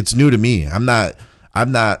 Yeah. It's new to me. I'm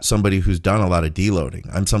not somebody who's done a lot of deloading.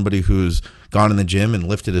 I'm somebody who's gone in the gym and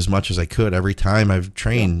lifted as much as I could every time I've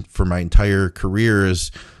trained for my entire career.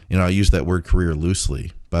 Is, I use that word career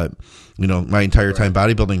loosely, but my entire time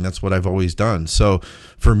bodybuilding, that's what I've always done. So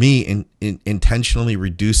for me, intentionally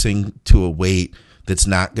reducing to a weight that's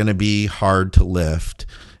not going to be hard to lift,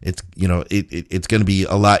 it's it's going to be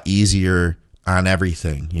a lot easier on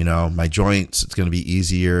everything. My joints, it's going to be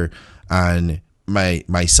easier on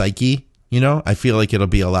my psyche. I feel like it'll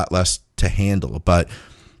be a lot less to handle. But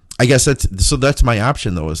I guess that's my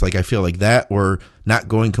option, though, is like, I feel like that, or not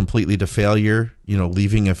going completely to failure,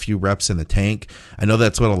 leaving a few reps in the tank. I know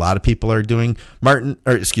that's what a lot of people are doing. Martin,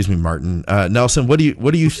 Nelson, what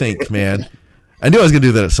do you think, man? I knew I was going to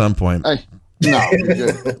do that at some point. No.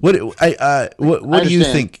 What do you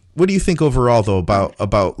think? What do you think overall, though,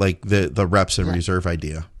 about like the reps and reserve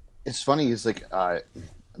idea? It's funny. It's like I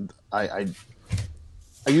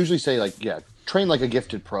usually say, like, train like a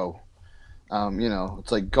gifted pro.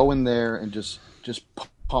 It's like, go in there and just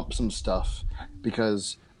pump some stuff,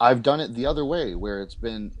 because I've done it the other way where it's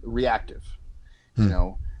been reactive.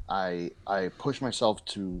 I push myself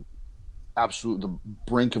to absolute the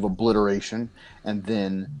brink of obliteration, and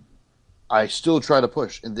then I still try to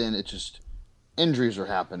push, and then it just, injuries are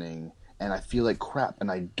happening, and I feel like crap, and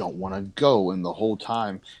I don't want to go. And the whole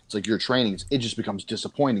time, it's like, you're training, it just becomes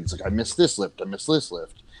disappointing. It's like, I missed this lift.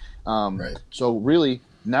 Right. So really,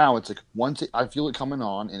 now it's like, once I feel it coming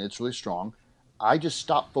on and it's really strong, I just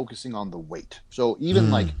stop focusing on the weight. So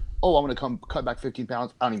even like, I'm going to cut back 15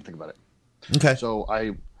 pounds, I don't even think about it. Okay. So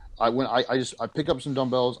I pick up some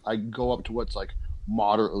dumbbells, I go up to what's like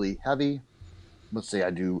moderately heavy. Let's say I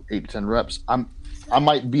do 8 to 10 reps. I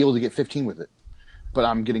might be able to get 15 with it, but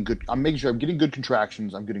I'm making sure I'm getting good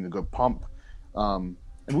contractions. I'm getting a good pump. And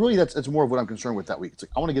really that's more of what I'm concerned with that week. It's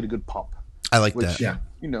like, I want to get a good pump. I like that. Yeah.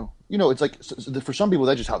 It's like, for some people,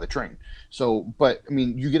 that's just how they train. So, but I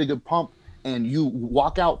mean, you get a good pump and you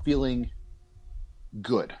walk out feeling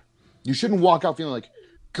good. You shouldn't walk out feeling like,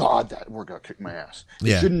 God, that workout kicked my ass.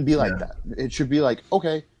 It shouldn't be like that. It should be like,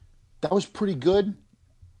 okay, that was pretty good.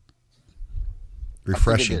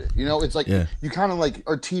 Refreshing. It's like, you kind of like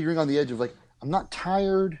are teetering on the edge of like, I'm not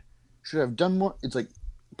tired. Should I have done more? It's like,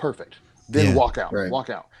 perfect. Then walk out. Right. Walk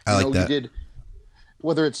out. I like that. You did,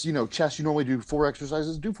 whether it's, chest, you normally do 4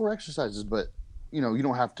 exercises, do 4 exercises, but, you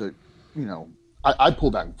don't have to, I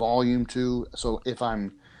pull back volume too. So if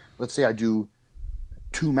let's say I do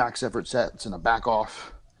 2 max effort sets and a back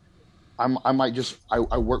off, I might just,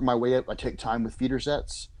 I work my way up. I take time with feeder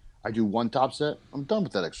sets. I do 1 top set. I'm done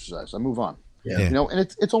with that exercise. I move on. Yeah. And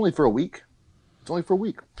it's only for a week. It's only for a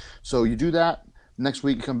week. So you do that. Next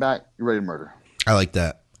week you come back, you're ready to murder. I like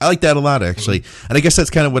that. I like that a lot, actually. And I guess that's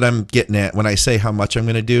kind of what I'm getting at when I say how much I'm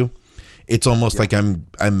going to do. It's almost like I'm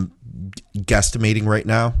guesstimating right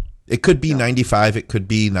now. It could be 95, it could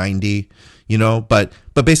be 90, but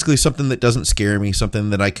basically something that doesn't scare me, something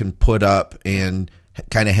that I can put up and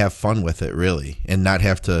kind of have fun with it, really, and not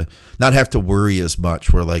have to worry as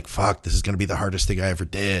much. We're like, fuck, this is going to be the hardest thing I ever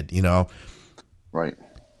did, Right.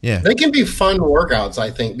 Yeah. They can be fun workouts, I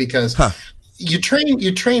think, because you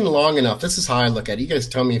train long enough. This is how I look at it. You guys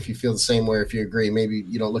tell me if you feel the same way or if you agree. Maybe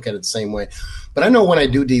you don't look at it the same way. But I know when I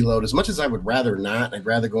do deload, as much as I would rather not, I'd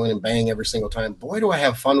rather go in and bang every single time. Boy, do I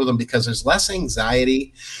have fun with them, because there's less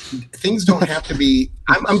anxiety. Things don't have to be –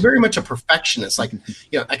 I'm very much a perfectionist. Like,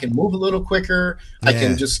 I can move a little quicker. Yeah. I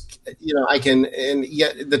can just – and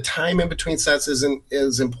yet the time in between sets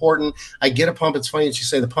is important. I get a pump. It's funny that you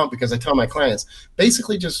say the pump, because I tell my clients,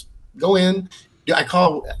 basically just go in,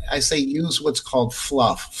 I say use what's called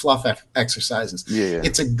fluff exercises. Yeah.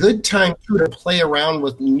 It's a good time too to play around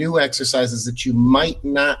with new exercises that you might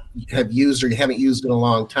not have used or you haven't used in a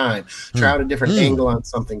long time. Try out a different angle on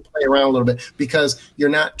something, play around a little bit, because you're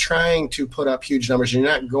not trying to put up huge numbers. You're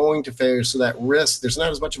not going to failure. So that risk, there's not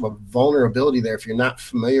as much of a vulnerability there if you're not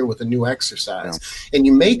familiar with a new exercise. Yeah. And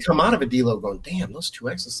you may come out of a deload going, damn, those 2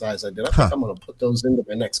 exercises I did, I think I'm going to put those into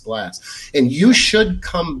my next blast. And you should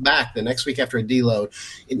come back the next week after a deload,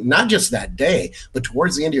 not just that day, but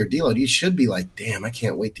towards the end of your deload, you should be like, damn, I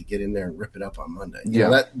can't wait to get in there and rip it up on Monday. You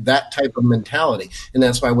know, that type of mentality. And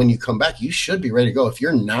that's why when you come back, you should be ready to go. If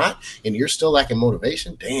you're not, and you're still lacking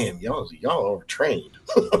motivation, damn, y'all overtrained.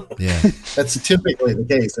 Yeah. That's typically the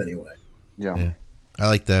case anyway. Yeah. I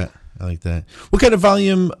like that. What kind of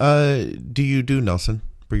volume do you do, Nelson,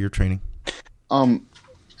 for your training?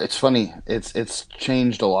 It's funny. It's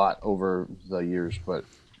changed a lot over the years, but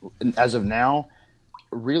as of now,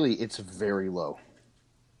 really, it's very low.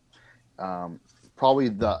 Probably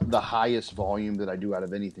the highest volume that I do out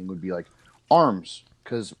of anything would be like arms,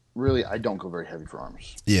 because really I don't go very heavy for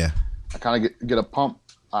arms. Yeah, I kind of get a pump.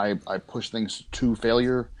 I push things to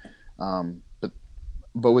failure, but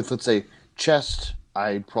with, let's say, chest,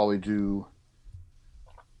 I probably do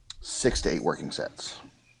 6 to 8 working sets.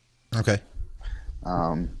 Okay.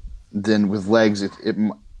 Then with legs,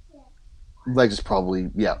 legs is probably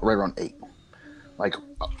right around 8. Like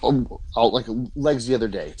legs the other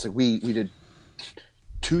day. It's like we did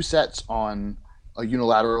 2 sets on a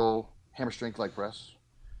unilateral hammer strength leg press.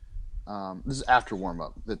 This is after warm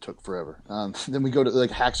up that took forever. Then we go to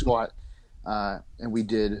like hack squat, and we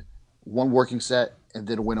did 1 working set and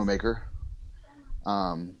then a window maker.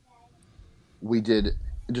 We did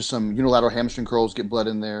just some unilateral hamstring curls, get blood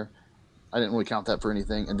in there. I didn't really count that for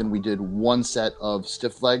anything. And then we did 1 set of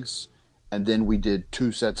stiff legs, and then we did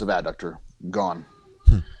 2 sets of adductor. Gone.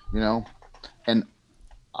 You know? And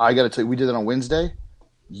I got to tell you, we did that on Wednesday.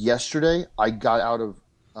 Yesterday, I got out of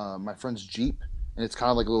my friend's Jeep, and it's kind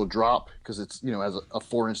of like a little drop because it's, as a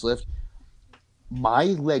 4-inch lift. My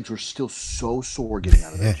legs were still so sore getting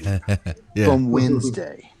out of that Jeep from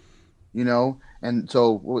Wednesday, And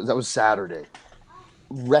so that was Saturday.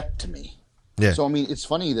 Wrecked me. Yeah. So, I mean, it's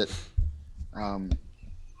funny that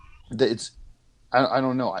that it's, I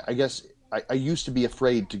don't know. I guess I used to be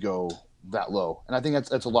afraid to go that low. And I think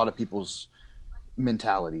that's a lot of people's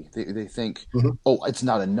mentality. They think, oh, it's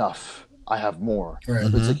not enough. I have more.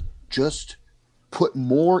 Right. But it's like, just put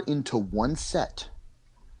more into 1 set.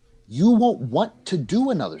 You won't want to do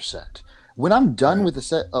another set. When I'm done with a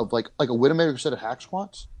set of like a Widowmaker set of hack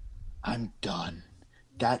squats, I'm done.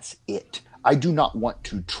 That's it. I do not want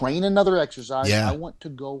to train another exercise. Yeah. I want to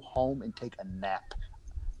go home and take a nap.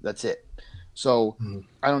 That's it. So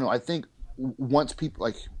I don't know. I think once a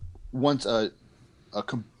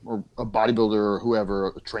bodybuilder or whoever,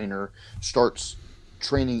 a trainer, starts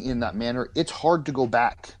training in that manner, it's hard to go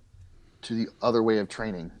back to the other way of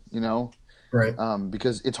training. Right?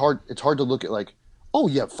 Because it's hard to look at like, oh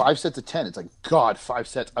yeah, 5 sets of 10. It's like, God, 5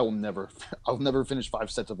 sets. I'll never finish 5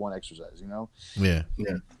 sets of 1 exercise. Yeah.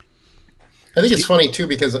 I think it's funny too,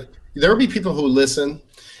 because there will be people who listen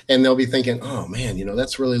and they'll be thinking, oh man,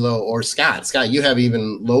 that's really low. Or Scott, you have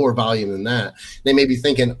even lower volume than that. They may be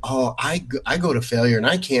thinking, oh, I go to failure and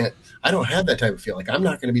I don't have that type of feel. Like I'm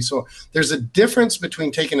not going to be sore. There's a difference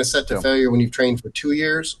between taking a set to failure when you've trained for 2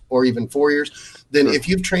 years or even 4 years than if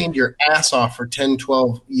you've trained your ass off for 10,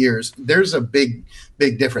 12 years. There's a big,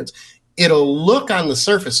 big difference. It'll look on the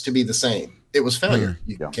surface to be the same. It was failure.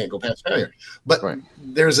 You can't go past failure. But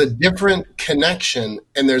there's a different connection,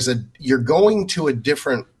 and you're going to a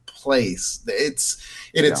different place. It's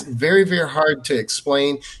very, very hard to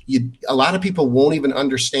explain. A lot of people won't even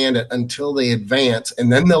understand it until they advance,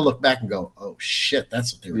 and then they'll look back and go, "Oh shit,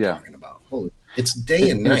 that's what they were talking about." Holy, it's day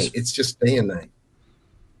and night. It's just day and night.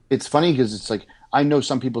 It's funny because it's like, I know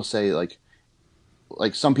some people say like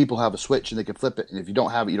some people have a switch and they can flip it, and if you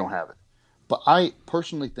don't have it, you don't have it. But I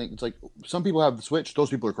personally think it's like some people have the switch. Those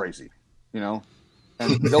people are crazy, and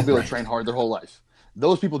they'll be able to train hard their whole life.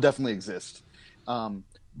 Those people definitely exist.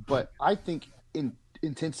 But I think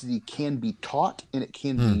intensity can be taught and it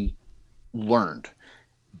can be learned,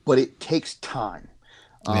 but it takes time.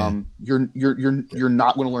 You're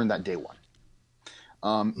not going to learn that day one.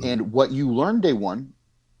 And what you learn day one,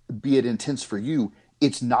 be it intense for you,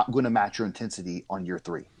 it's not going to match your intensity on year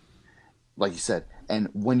 3, like you said. And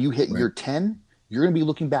when you hit year 10, you're going to be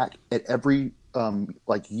looking back at every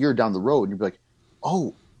year down the road, and you'll be like,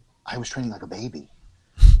 "Oh, I was training like a baby.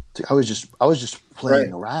 I was just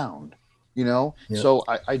playing around." Yeah. So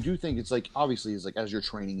I do think it's like, obviously, it's like as your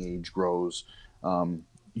training age grows,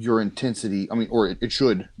 your intensity, I mean, or it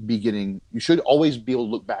should be getting, you should always be able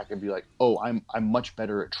to look back and be like, oh, I'm much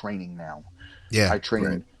better at training now. Yeah. I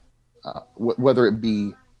train, whether it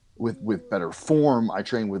be with better form, I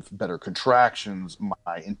train with better contractions.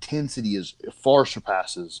 My intensity far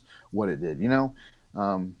surpasses what it did, you know?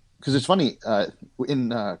 Because it's funny,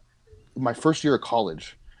 in my first year of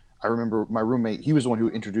college, I remember my roommate, he was the one who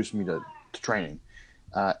introduced me to training.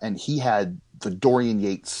 And he had the Dorian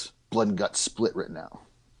Yates blood and guts split written out.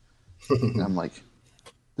 And I'm like,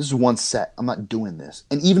 this is one set. I'm not doing this.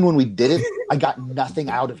 And even when we did it, I got nothing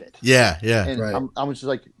out of it. Yeah, yeah. And Right. I was just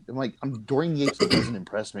like, Dorian Yates doesn't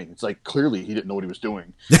impress me. It's like, clearly he didn't know what he was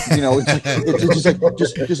doing. You know, it's just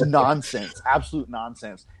like just nonsense, absolute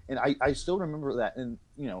nonsense. And I still remember that. And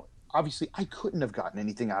you know, obviously I couldn't have gotten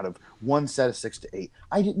anything out of one set of 6 to 8.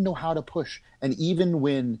 I didn't know how to push. And even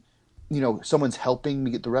when, you know, someone's helping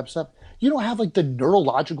me get the reps up, you don't have like the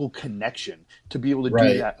neurological connection to be able to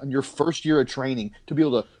Right. do that on your first year of training, to be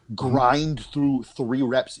able to grind through 3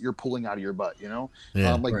 reps that you're pulling out of your butt, you know?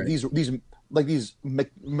 Yeah. Like Right. these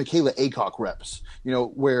Michaela Aycock reps, you know,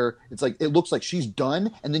 where it's like, it looks like she's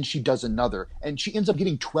done and then she does another and she ends up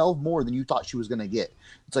getting 12 more than you thought she was going to get.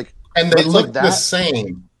 It's like, And they reps look like the that,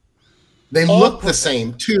 same. They All look the perfect.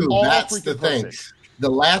 same too. All That's the freaking thing. perfect. The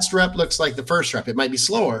last rep looks like the first rep. It might be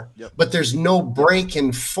slower, Yep. but there's no break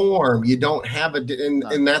in form. You don't have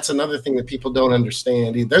and that's another thing that people don't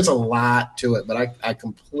understand. There's a lot to it, but I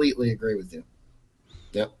completely agree with you.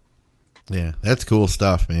 Yep. Yeah, that's cool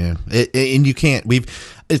stuff, man. And you can't.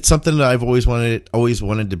 It's something that I've always wanted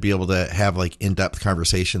to be able to have like in-depth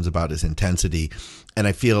conversations about is intensity, and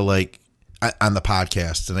I feel like on the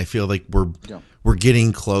podcast, and I feel like we're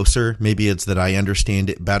getting closer. Maybe it's that I understand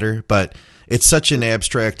it better, but it's such an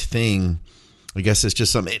abstract thing. I guess it's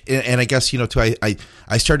just something, and I guess, you know, too.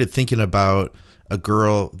 I started thinking about a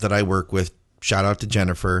girl that I work with. Shout out to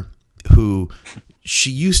Jennifer, who she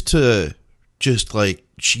used to just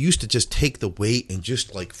take the weight and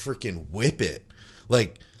just like freaking whip it.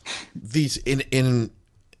 Like these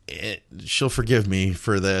she'll forgive me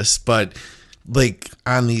for this, but like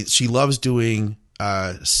she loves doing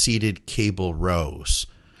seated cable rows.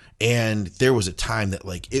 And there was a time that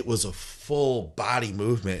like it was a full body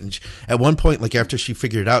movement. And at one point, like after she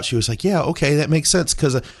figured it out, she was like, yeah, okay, that makes sense.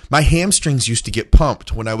 Cause my hamstrings used to get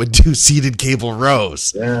pumped when I would do seated cable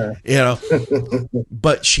rows, Yeah. you know,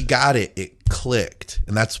 but she got it. It clicked.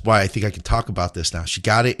 And that's why I think I can talk about this now. She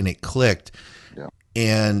got it and it clicked. Yeah.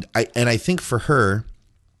 And I think for her,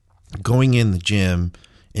 going in the gym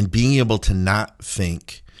and being able to not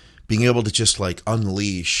think, being able to just like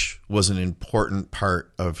unleash was an important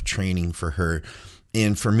part of training for her.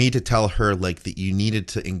 And for me to tell her like that you needed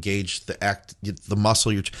to engage the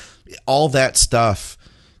muscle, all that stuff,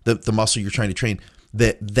 the muscle you're trying to train,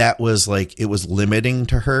 that was like, it was limiting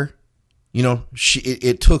to her, you know,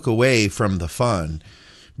 it took away from the fun,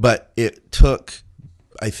 but it took,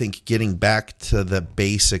 I think, getting back to the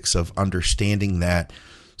basics of understanding that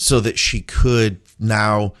so that she could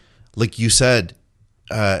now, like you said,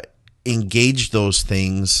 engage those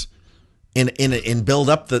things and build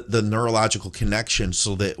up the neurological connection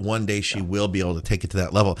so that one day she will be able to take it to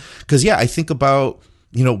that level. Because I think about,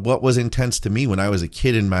 you know, what was intense to me when I was a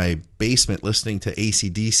kid in my basement listening to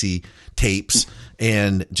AC/DC tapes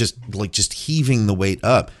and just heaving the weight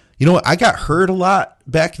up. You know what? I got hurt a lot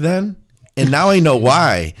back then, and now I know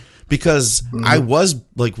why. Because I was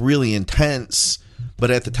like really intense. But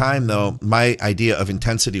at the time, though, my idea of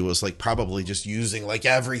intensity was like probably just using like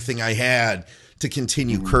everything I had to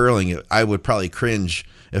continue curling it. I would probably cringe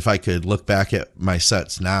if I could look back at my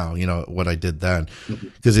sets now, you know, what I did then,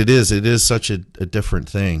 because it is such a different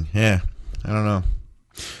thing. Yeah, I don't know.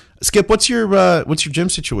 Skip, what's your gym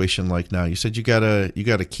situation like now? You said you got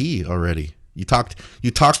a key already. You talked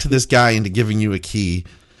to this guy into giving you a key.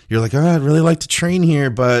 You're like, oh, I'd really like to train here,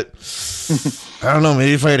 but I don't know,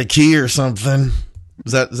 maybe if I had a key or something.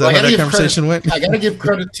 Is that how that conversation went? I got to give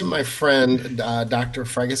credit to my friend, Dr.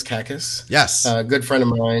 Fregus Kakis. Yes. A good friend of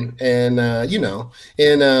mine. And,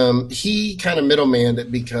 he kind of middlemanned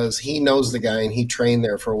it because he knows the guy and he trained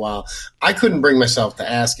there for a while. I couldn't bring myself to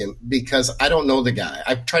ask him because I don't know the guy.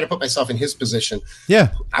 I try to put myself in his position.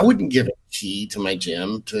 Yeah. I wouldn't give a key to my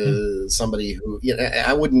gym to somebody who, you know,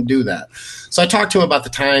 I wouldn't do that. So I talked to him about the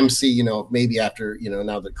time, maybe after,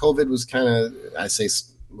 now that COVID was kind of, I say,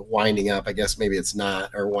 winding up, I guess maybe it's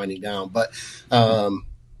not, or winding down, but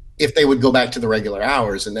if they would go back to the regular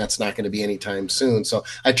hours, and that's not going to be anytime soon. So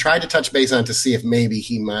I tried to touch base on to see if maybe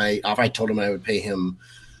he might, if I told him I would pay him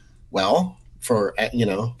well, for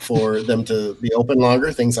them to be open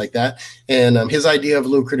longer, things like that. And his idea of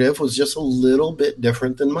lucrative was just a little bit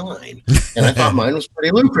different than mine. And I thought mine was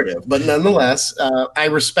pretty lucrative, but nonetheless, I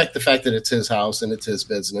respect the fact that it's his house and it's his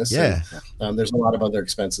business. Yeah. And, there's a lot of other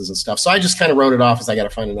expenses and stuff. So I just kind of wrote it off as I got to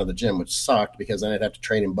find another gym, which sucked because then I'd have to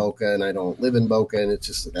train in Boca and I don't live in Boca. And it's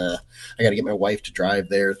just, I got to get my wife to drive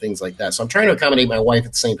there, things like that. So I'm trying to accommodate my wife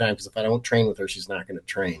at the same time, because if I don't train with her, she's not going to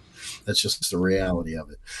train. That's just the reality of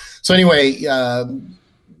it. So anyway,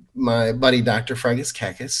 my buddy, Dr. Fregus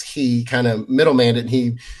Kekis, he kind of middlemaned it, and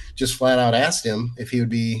he just flat out asked him if he would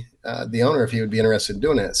be the owner, if he would be interested in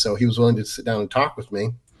doing it. So he was willing to sit down and talk with me.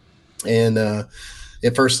 And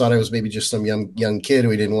at first thought I was maybe just some young kid who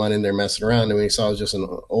he didn't want in there messing around. And when he saw I was just an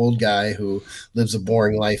old guy who lives a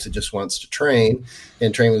boring life that just wants to train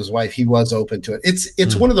with his wife, he was open to it.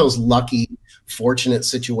 It's one of those lucky, fortunate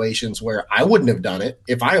situations where I wouldn't have done it.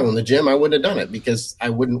 If I owned the gym, I wouldn't have done it because I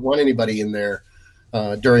wouldn't want anybody in there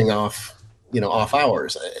during off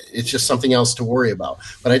hours. It's just something else to worry about.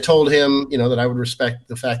 But I told him, that I would respect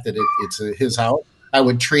the fact that it's his house. I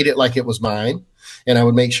would treat it like it was mine. And I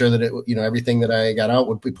would make sure that everything that I got out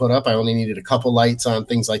would be put up. I only needed a couple lights on,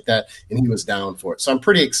 things like that. And he was down for it. So I'm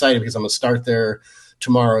pretty excited because I'm going to start there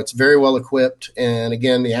tomorrow. It's very well equipped. And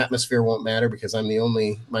again, the atmosphere won't matter because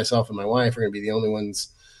myself and my wife are going to be the only ones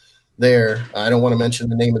there. I don't want to mention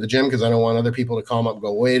the name of the gym because I don't want other people to call them up and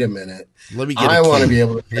go, wait a minute. Let me get I want to be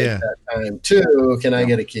able to take that time too. Can I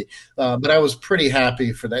get a key? But I was pretty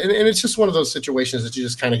happy for that. And it's just one of those situations that you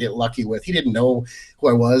just kind of get lucky with. He didn't know who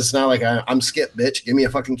I was. It's not like I'm Skip, bitch. Give me a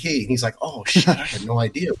fucking key. And he's like, oh shit, I had no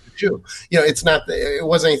idea. It's not. It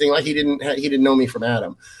wasn't anything like he didn't know me from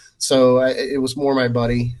Adam. So it was more my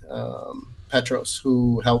buddy Petros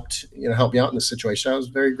who helped me out in this situation. I was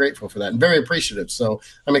very grateful for that and very appreciative. So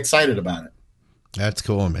I'm excited about it. That's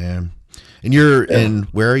cool, man. And you're in,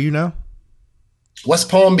 where are you now? West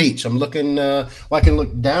Palm Beach. I'm looking, I can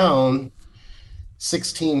look down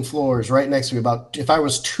 16 floors right next to me. If I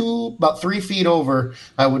was about 3 feet over,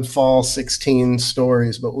 I would fall 16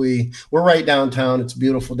 stories, but we're right downtown. It's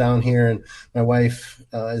beautiful down here. And my wife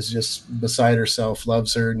is just beside herself,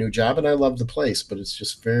 loves her new job. And I love the place, but it's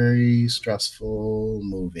just very stressful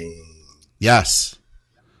moving. Yes.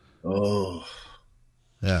 Oh,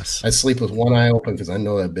 yes. I sleep with one eye open because I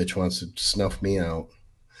know that bitch wants to snuff me out.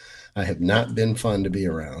 I have not been fun to be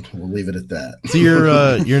around. We'll leave it at that. So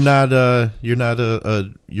you're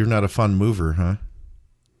not a fun mover, huh?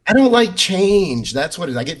 I don't like change. That's what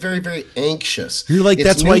it is. I get very, very anxious. You're like,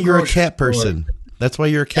 that's why you're a cat person. That's why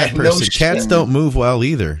you're a cat person. No Cats don't move well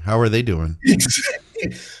either. How are they doing?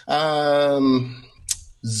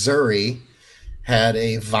 Zuri had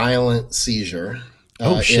a violent seizure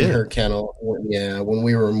in her kennel. Yeah, when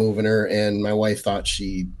we were moving her, and my wife thought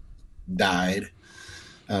she died.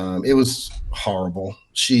 It was horrible.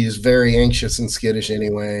 She's very anxious and skittish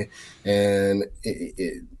anyway, and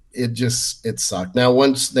it sucked. Now,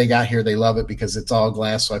 once they got here, they love it because it's all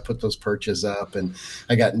glass, so I put those perches up, and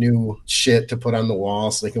I got new shit to put on the wall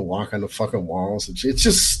so they can walk on the fucking walls. It's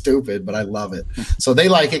just stupid, but I love it. So they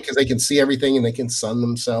like it because they can see everything and they can sun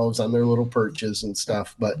themselves on their little perches and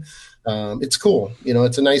stuff, but it's cool.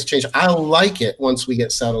 It's a nice change. I like it once we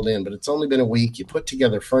get settled in, but it's only been a week. You put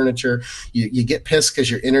together furniture. You get pissed because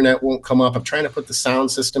your internet won't come up. I'm trying to put the sound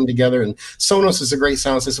system together, and Sonos is a great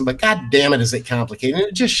sound system, but God damn it, is it complicated? And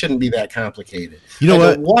it just shouldn't be that complicated. You know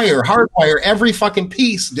what? Hardwire every fucking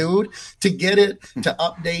piece, dude, to get it to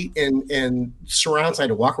update and surround. So I had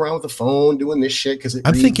to walk around with the phone doing this shit because it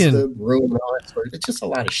reads the room and all that sort of. It's just a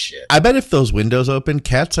lot of shit. I bet if those windows open,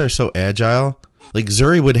 cats are so agile. Like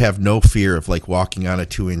Zuri would have no fear of like walking on a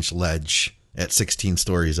 2-inch ledge at 16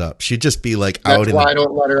 stories up. She'd just be like out. That's why I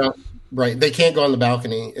don't let her out. Right. They can't go on the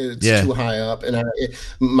balcony. It's too high up. And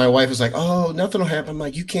my wife was like, oh, nothing will happen. I'm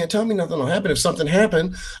like, you can't tell me nothing will happen. If something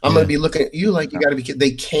happened, I'm going to be looking at you like you got to be kidding.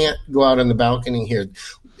 They can't go out on the balcony here.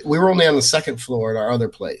 We were only on the second floor at our other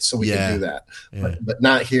place, so we could do that. Yeah. But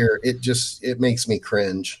not here. It makes me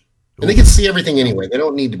cringe. And they can see everything anyway. They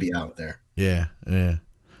don't need to be out there. Yeah. Yeah.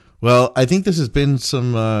 Well, I think this has been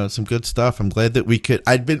some good stuff. I'm glad that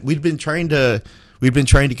we've been trying to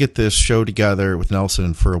get this show together with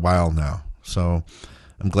Nelson for a while now. So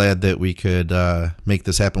I'm glad that we could make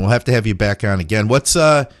this happen. We'll have to have you back on again. What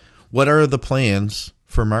are the plans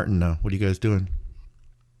for Martin now? What are you guys doing?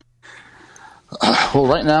 Well,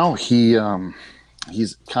 right now he's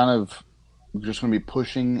kind of just going to be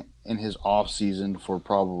pushing in his off season for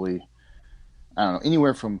probably, I don't know,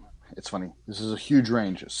 anywhere from. It's funny. This is a huge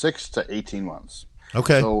range, 6 to 18 months.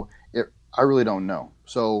 Okay. So I really don't know.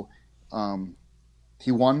 So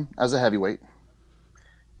he won as a heavyweight,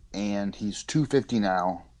 and he's 250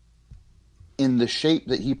 now in the shape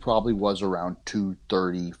that he probably was around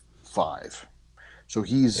 235. So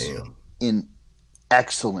he's in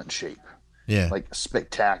excellent shape. Yeah. Like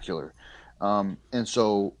spectacular. And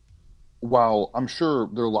so while I'm sure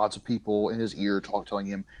there are lots of people in his ear telling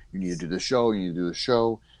him, you need to do this show, you need to do this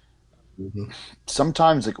show. Mm-hmm.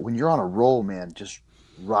 Sometimes, like, when you're on a roll, man, just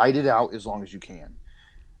ride it out as long as you can.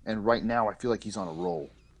 And right now, I feel like he's on a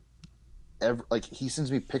roll. Like, he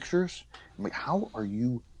sends me pictures. I'm like, how are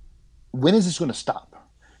you? When is this going to stop?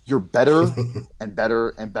 You're better and better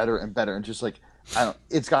and better and better. And just like,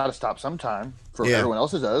 it's got to stop sometime for everyone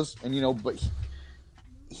else it does. And, but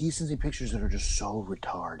he sends me pictures that are just so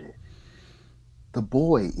retarded. The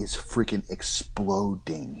boy is freaking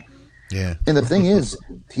exploding. Yeah. And the thing is,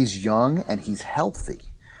 he's young and he's healthy.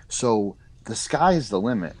 So the sky's the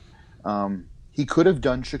limit. He could have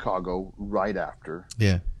done Chicago right after.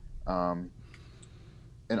 Yeah. And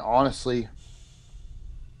honestly,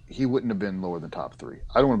 he wouldn't have been lower than top 3.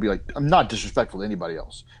 I don't want to be like, I'm not disrespectful to anybody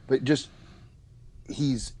else, but just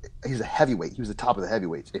he's a heavyweight. He was the top of the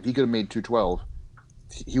heavyweights. If he could have made 212,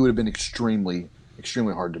 he would have been extremely,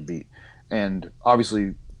 extremely hard to beat. And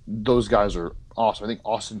obviously, those guys are awesome. I think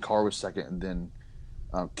Austin Carr was second, and then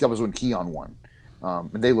that was when Keon won.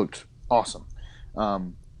 And they looked awesome.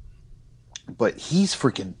 But he's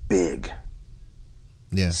freaking big.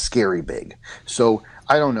 Yeah. Scary big. So,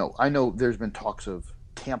 I don't know. I know there's been talks of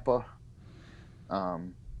Tampa,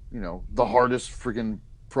 the hardest freaking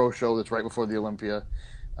pro show that's right before the Olympia.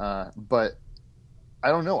 But I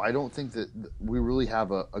don't know. I don't think that we really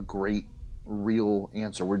have a great real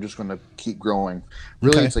answer. We're just going to keep growing.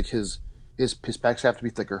 Really, It's like his pecs have to be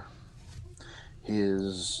thicker.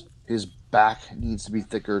 His back needs to be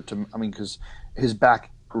thicker. Because his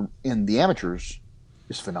back in the amateurs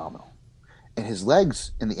is phenomenal, and his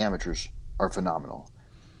legs in the amateurs are phenomenal.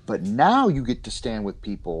 But now you get to stand with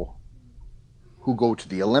people who go to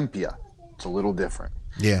the Olympia. It's a little different.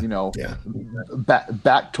 Yeah.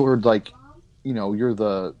 Back toward you're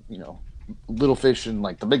the little fish in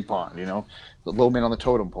like the big pond, the low man on the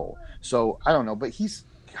totem pole. So I don't know, but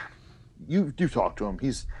you do talk to him.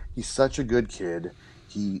 He's such a good kid.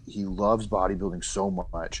 He loves bodybuilding so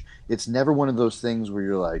much. It's never one of those things where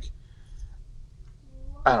you're like,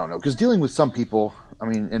 I don't know, because dealing with some people,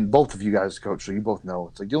 and both of you guys coach, so you both know,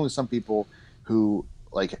 it's like dealing with some people who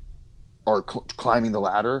like are climbing the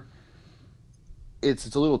ladder.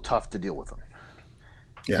 It's a little tough to deal with them.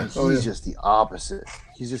 Yeah, he's just the opposite.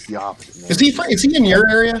 He's just the opposite, man. Is he in your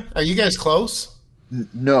area? Are you guys close?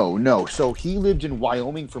 No. So he lived in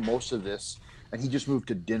Wyoming for most of this, and he just moved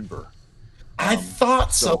to Denver. I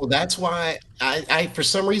thought so. That's why I for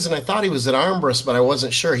some reason I thought he was at Armbrust, but I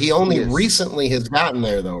wasn't sure. He only recently has gotten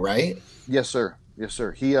there, though, right? Yes, sir.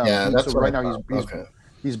 He that's so right now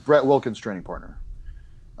he's Brett Wilkins' training partner.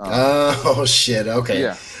 Oh shit! Okay,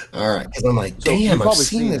 yeah, all right. Because I'm like, damn, I've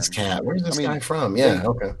seen this cat. Where's this guy from? Yeah,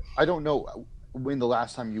 okay. I don't know when the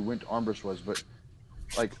last time you went to Armbrust was, but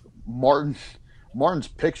like Martin's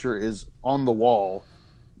picture is on the wall.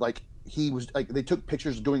 Like he was like they took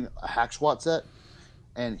pictures doing a hack squat set,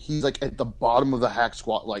 and he's like at the bottom of the hack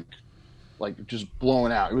squat, like just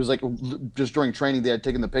blowing out. It was like just during training they had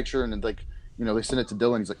taken the picture and then they sent it to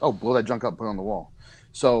Dylan. He's like, oh, blow that junk up, put it on the wall.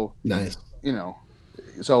 So nice,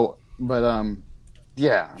 So, but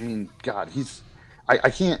yeah, God, I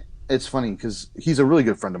can't. It's funny because he's a really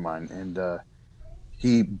good friend of mine, and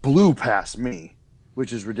he blew past me,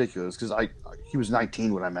 which is ridiculous because he was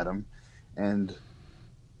 19 when I met him, and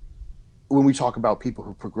when we talk about people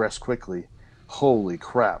who progress quickly, holy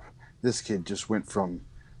crap, this kid just went from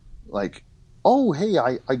like, oh hey,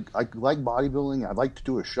 I like bodybuilding, I'd like to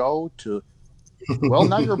do a show, to well,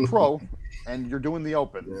 now you're a pro and you're doing the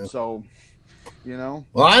open, so. Well,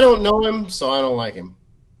 I don't know him, so I don't like him.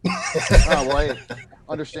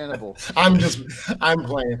 Understandable. I'm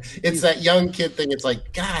playing. It's that young kid thing. It's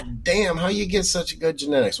like, God damn, how you get such good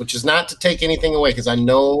genetics? Which is not to take anything away, because I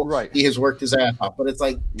know he has worked his ass off. But it's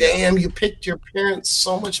like, damn, you picked your parents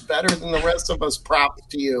so much better than the rest of us. Props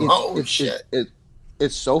to you. Shit.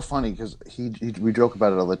 It's so funny because we joke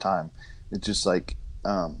about it all the time. It's just like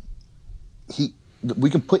we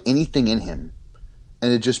can put anything in him,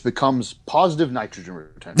 and it just becomes positive nitrogen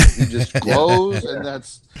retention. He just glows, and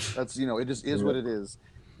that's it just is what it is.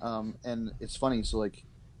 And it's funny. So like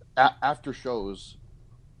after shows,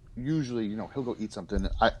 usually he'll go eat something.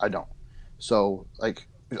 I don't. So like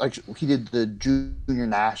he did the junior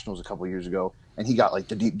nationals a couple of years ago, and he got like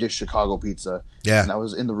the deep dish Chicago pizza. Yeah. And I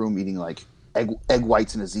was in the room eating like egg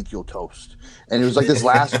whites and Ezekiel toast, and it was like this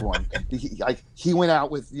last one. He went out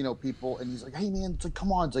with people, and he's like, hey man, it's like,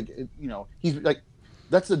 come on, it's like he's like.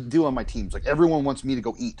 That's the deal on my teams. Like everyone wants me to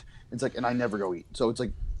go eat, It's like, and I never go eat. So it's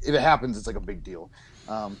like, if it happens, it's like a big deal.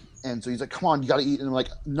 And so he's like, come on, you got to eat. And I'm like,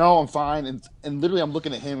 no, I'm fine. And literally I'm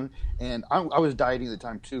looking at him, and I was dieting at the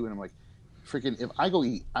time too. And I'm like, freaking, if I go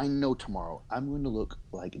eat, I know tomorrow I'm going to look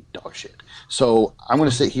like dog shit. So I'm going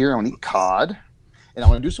to sit here, I'm going to eat cod, and I'm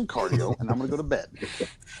going to do some cardio, and I'm going to go to bed.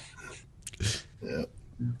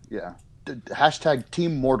 Yeah. Hashtag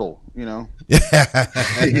Team Mortal, you know?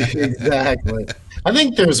 Exactly. I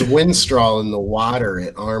think there's Winstrol in the water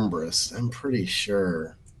at Armbrust. I'm pretty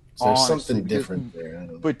sure. So there's something different there. I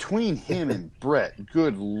don't know. Between him and Brett,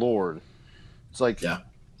 good Lord. It's like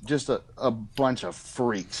just a bunch of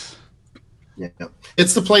freaks. Yeah,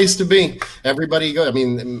 it's the place to be. Everybody go. I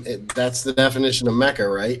mean, that's the definition of Mecca,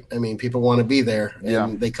 right? I mean, people want to be there,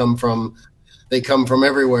 and they come from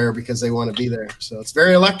everywhere because they want to be there. So it's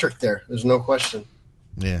very electric there. There's no question.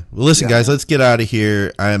 Yeah. Well, listen, guys, let's get out of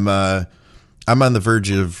here. I'm on the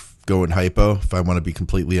verge of going hypo, if I want to be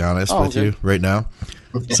completely honest with you right now.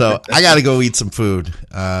 So I got to go eat some food.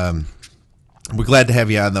 We're glad to have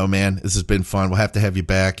you on, though, man. This has been fun. We'll have to have you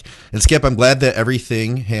back. And Skip, I'm glad that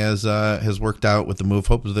everything has worked out with the move.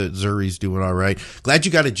 Hope that Zuri's doing all right. Glad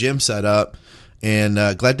you got a gym set up, and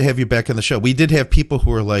glad to have you back on the show. We did have people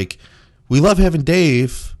who were like, we love having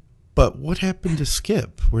Dave, but what happened to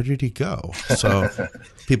Skip? Where did he go? So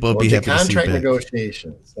people will be happy to see contract back.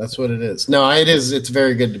 Negotiations. That's what it is. No, it is. It's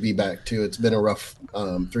very good to be back too. It's been a rough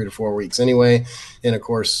 3 to 4 weeks anyway. And of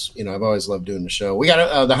course, I've always loved doing the show. We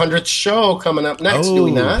got the 100th show coming up next. Do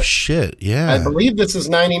we not? Shit! Yeah, I believe this is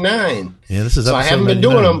 99. Yeah, this is. So I haven't been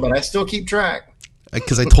doing them, but I still keep track.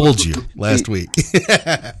 Because I told you last week.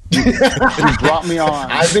 You brought me on.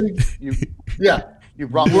 You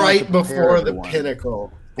brought me right before the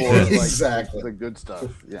pinnacle. Exactly. The good stuff.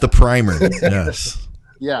 Yeah. The primer. Yes.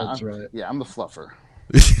 Yeah. That's right. Yeah, I'm the fluffer.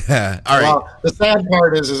 Yeah. All right. Well, the sad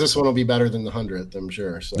part is this one will be better than the 100th, I'm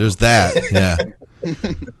sure. So. There's that. Yeah.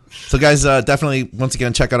 So, guys, definitely, once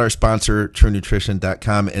again, check out our sponsor,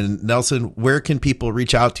 TrueNutrition.com. And, Nelson, where can people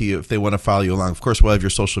reach out to you if they want to follow you along? Of course, we'll have your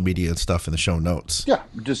social media and stuff in the show notes. Yeah.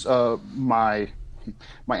 Just my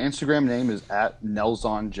Instagram name is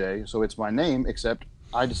 @NelsonJ. So it's my name, except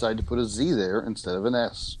I decided to put a Z there instead of an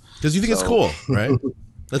S. Because you think it's cool, right?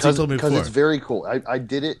 That's what you told me before. Because it's very cool. I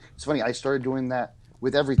did it. It's funny. I started doing that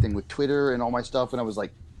with everything, with Twitter and all my stuff when I was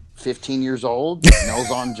like 15 years old.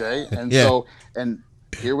 Nelson J. And so, and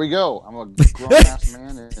here we go. I'm a grown ass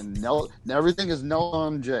man, and everything is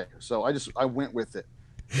Nelson J. So I went with it.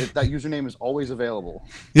 That username is always available.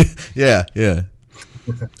 Yeah. And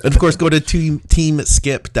of course, go to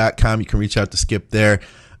teamskip.com. You can reach out to Skip there.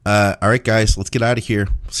 All right, guys, let's get out of here.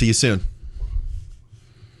 See you soon.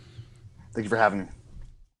 Thank you for having me.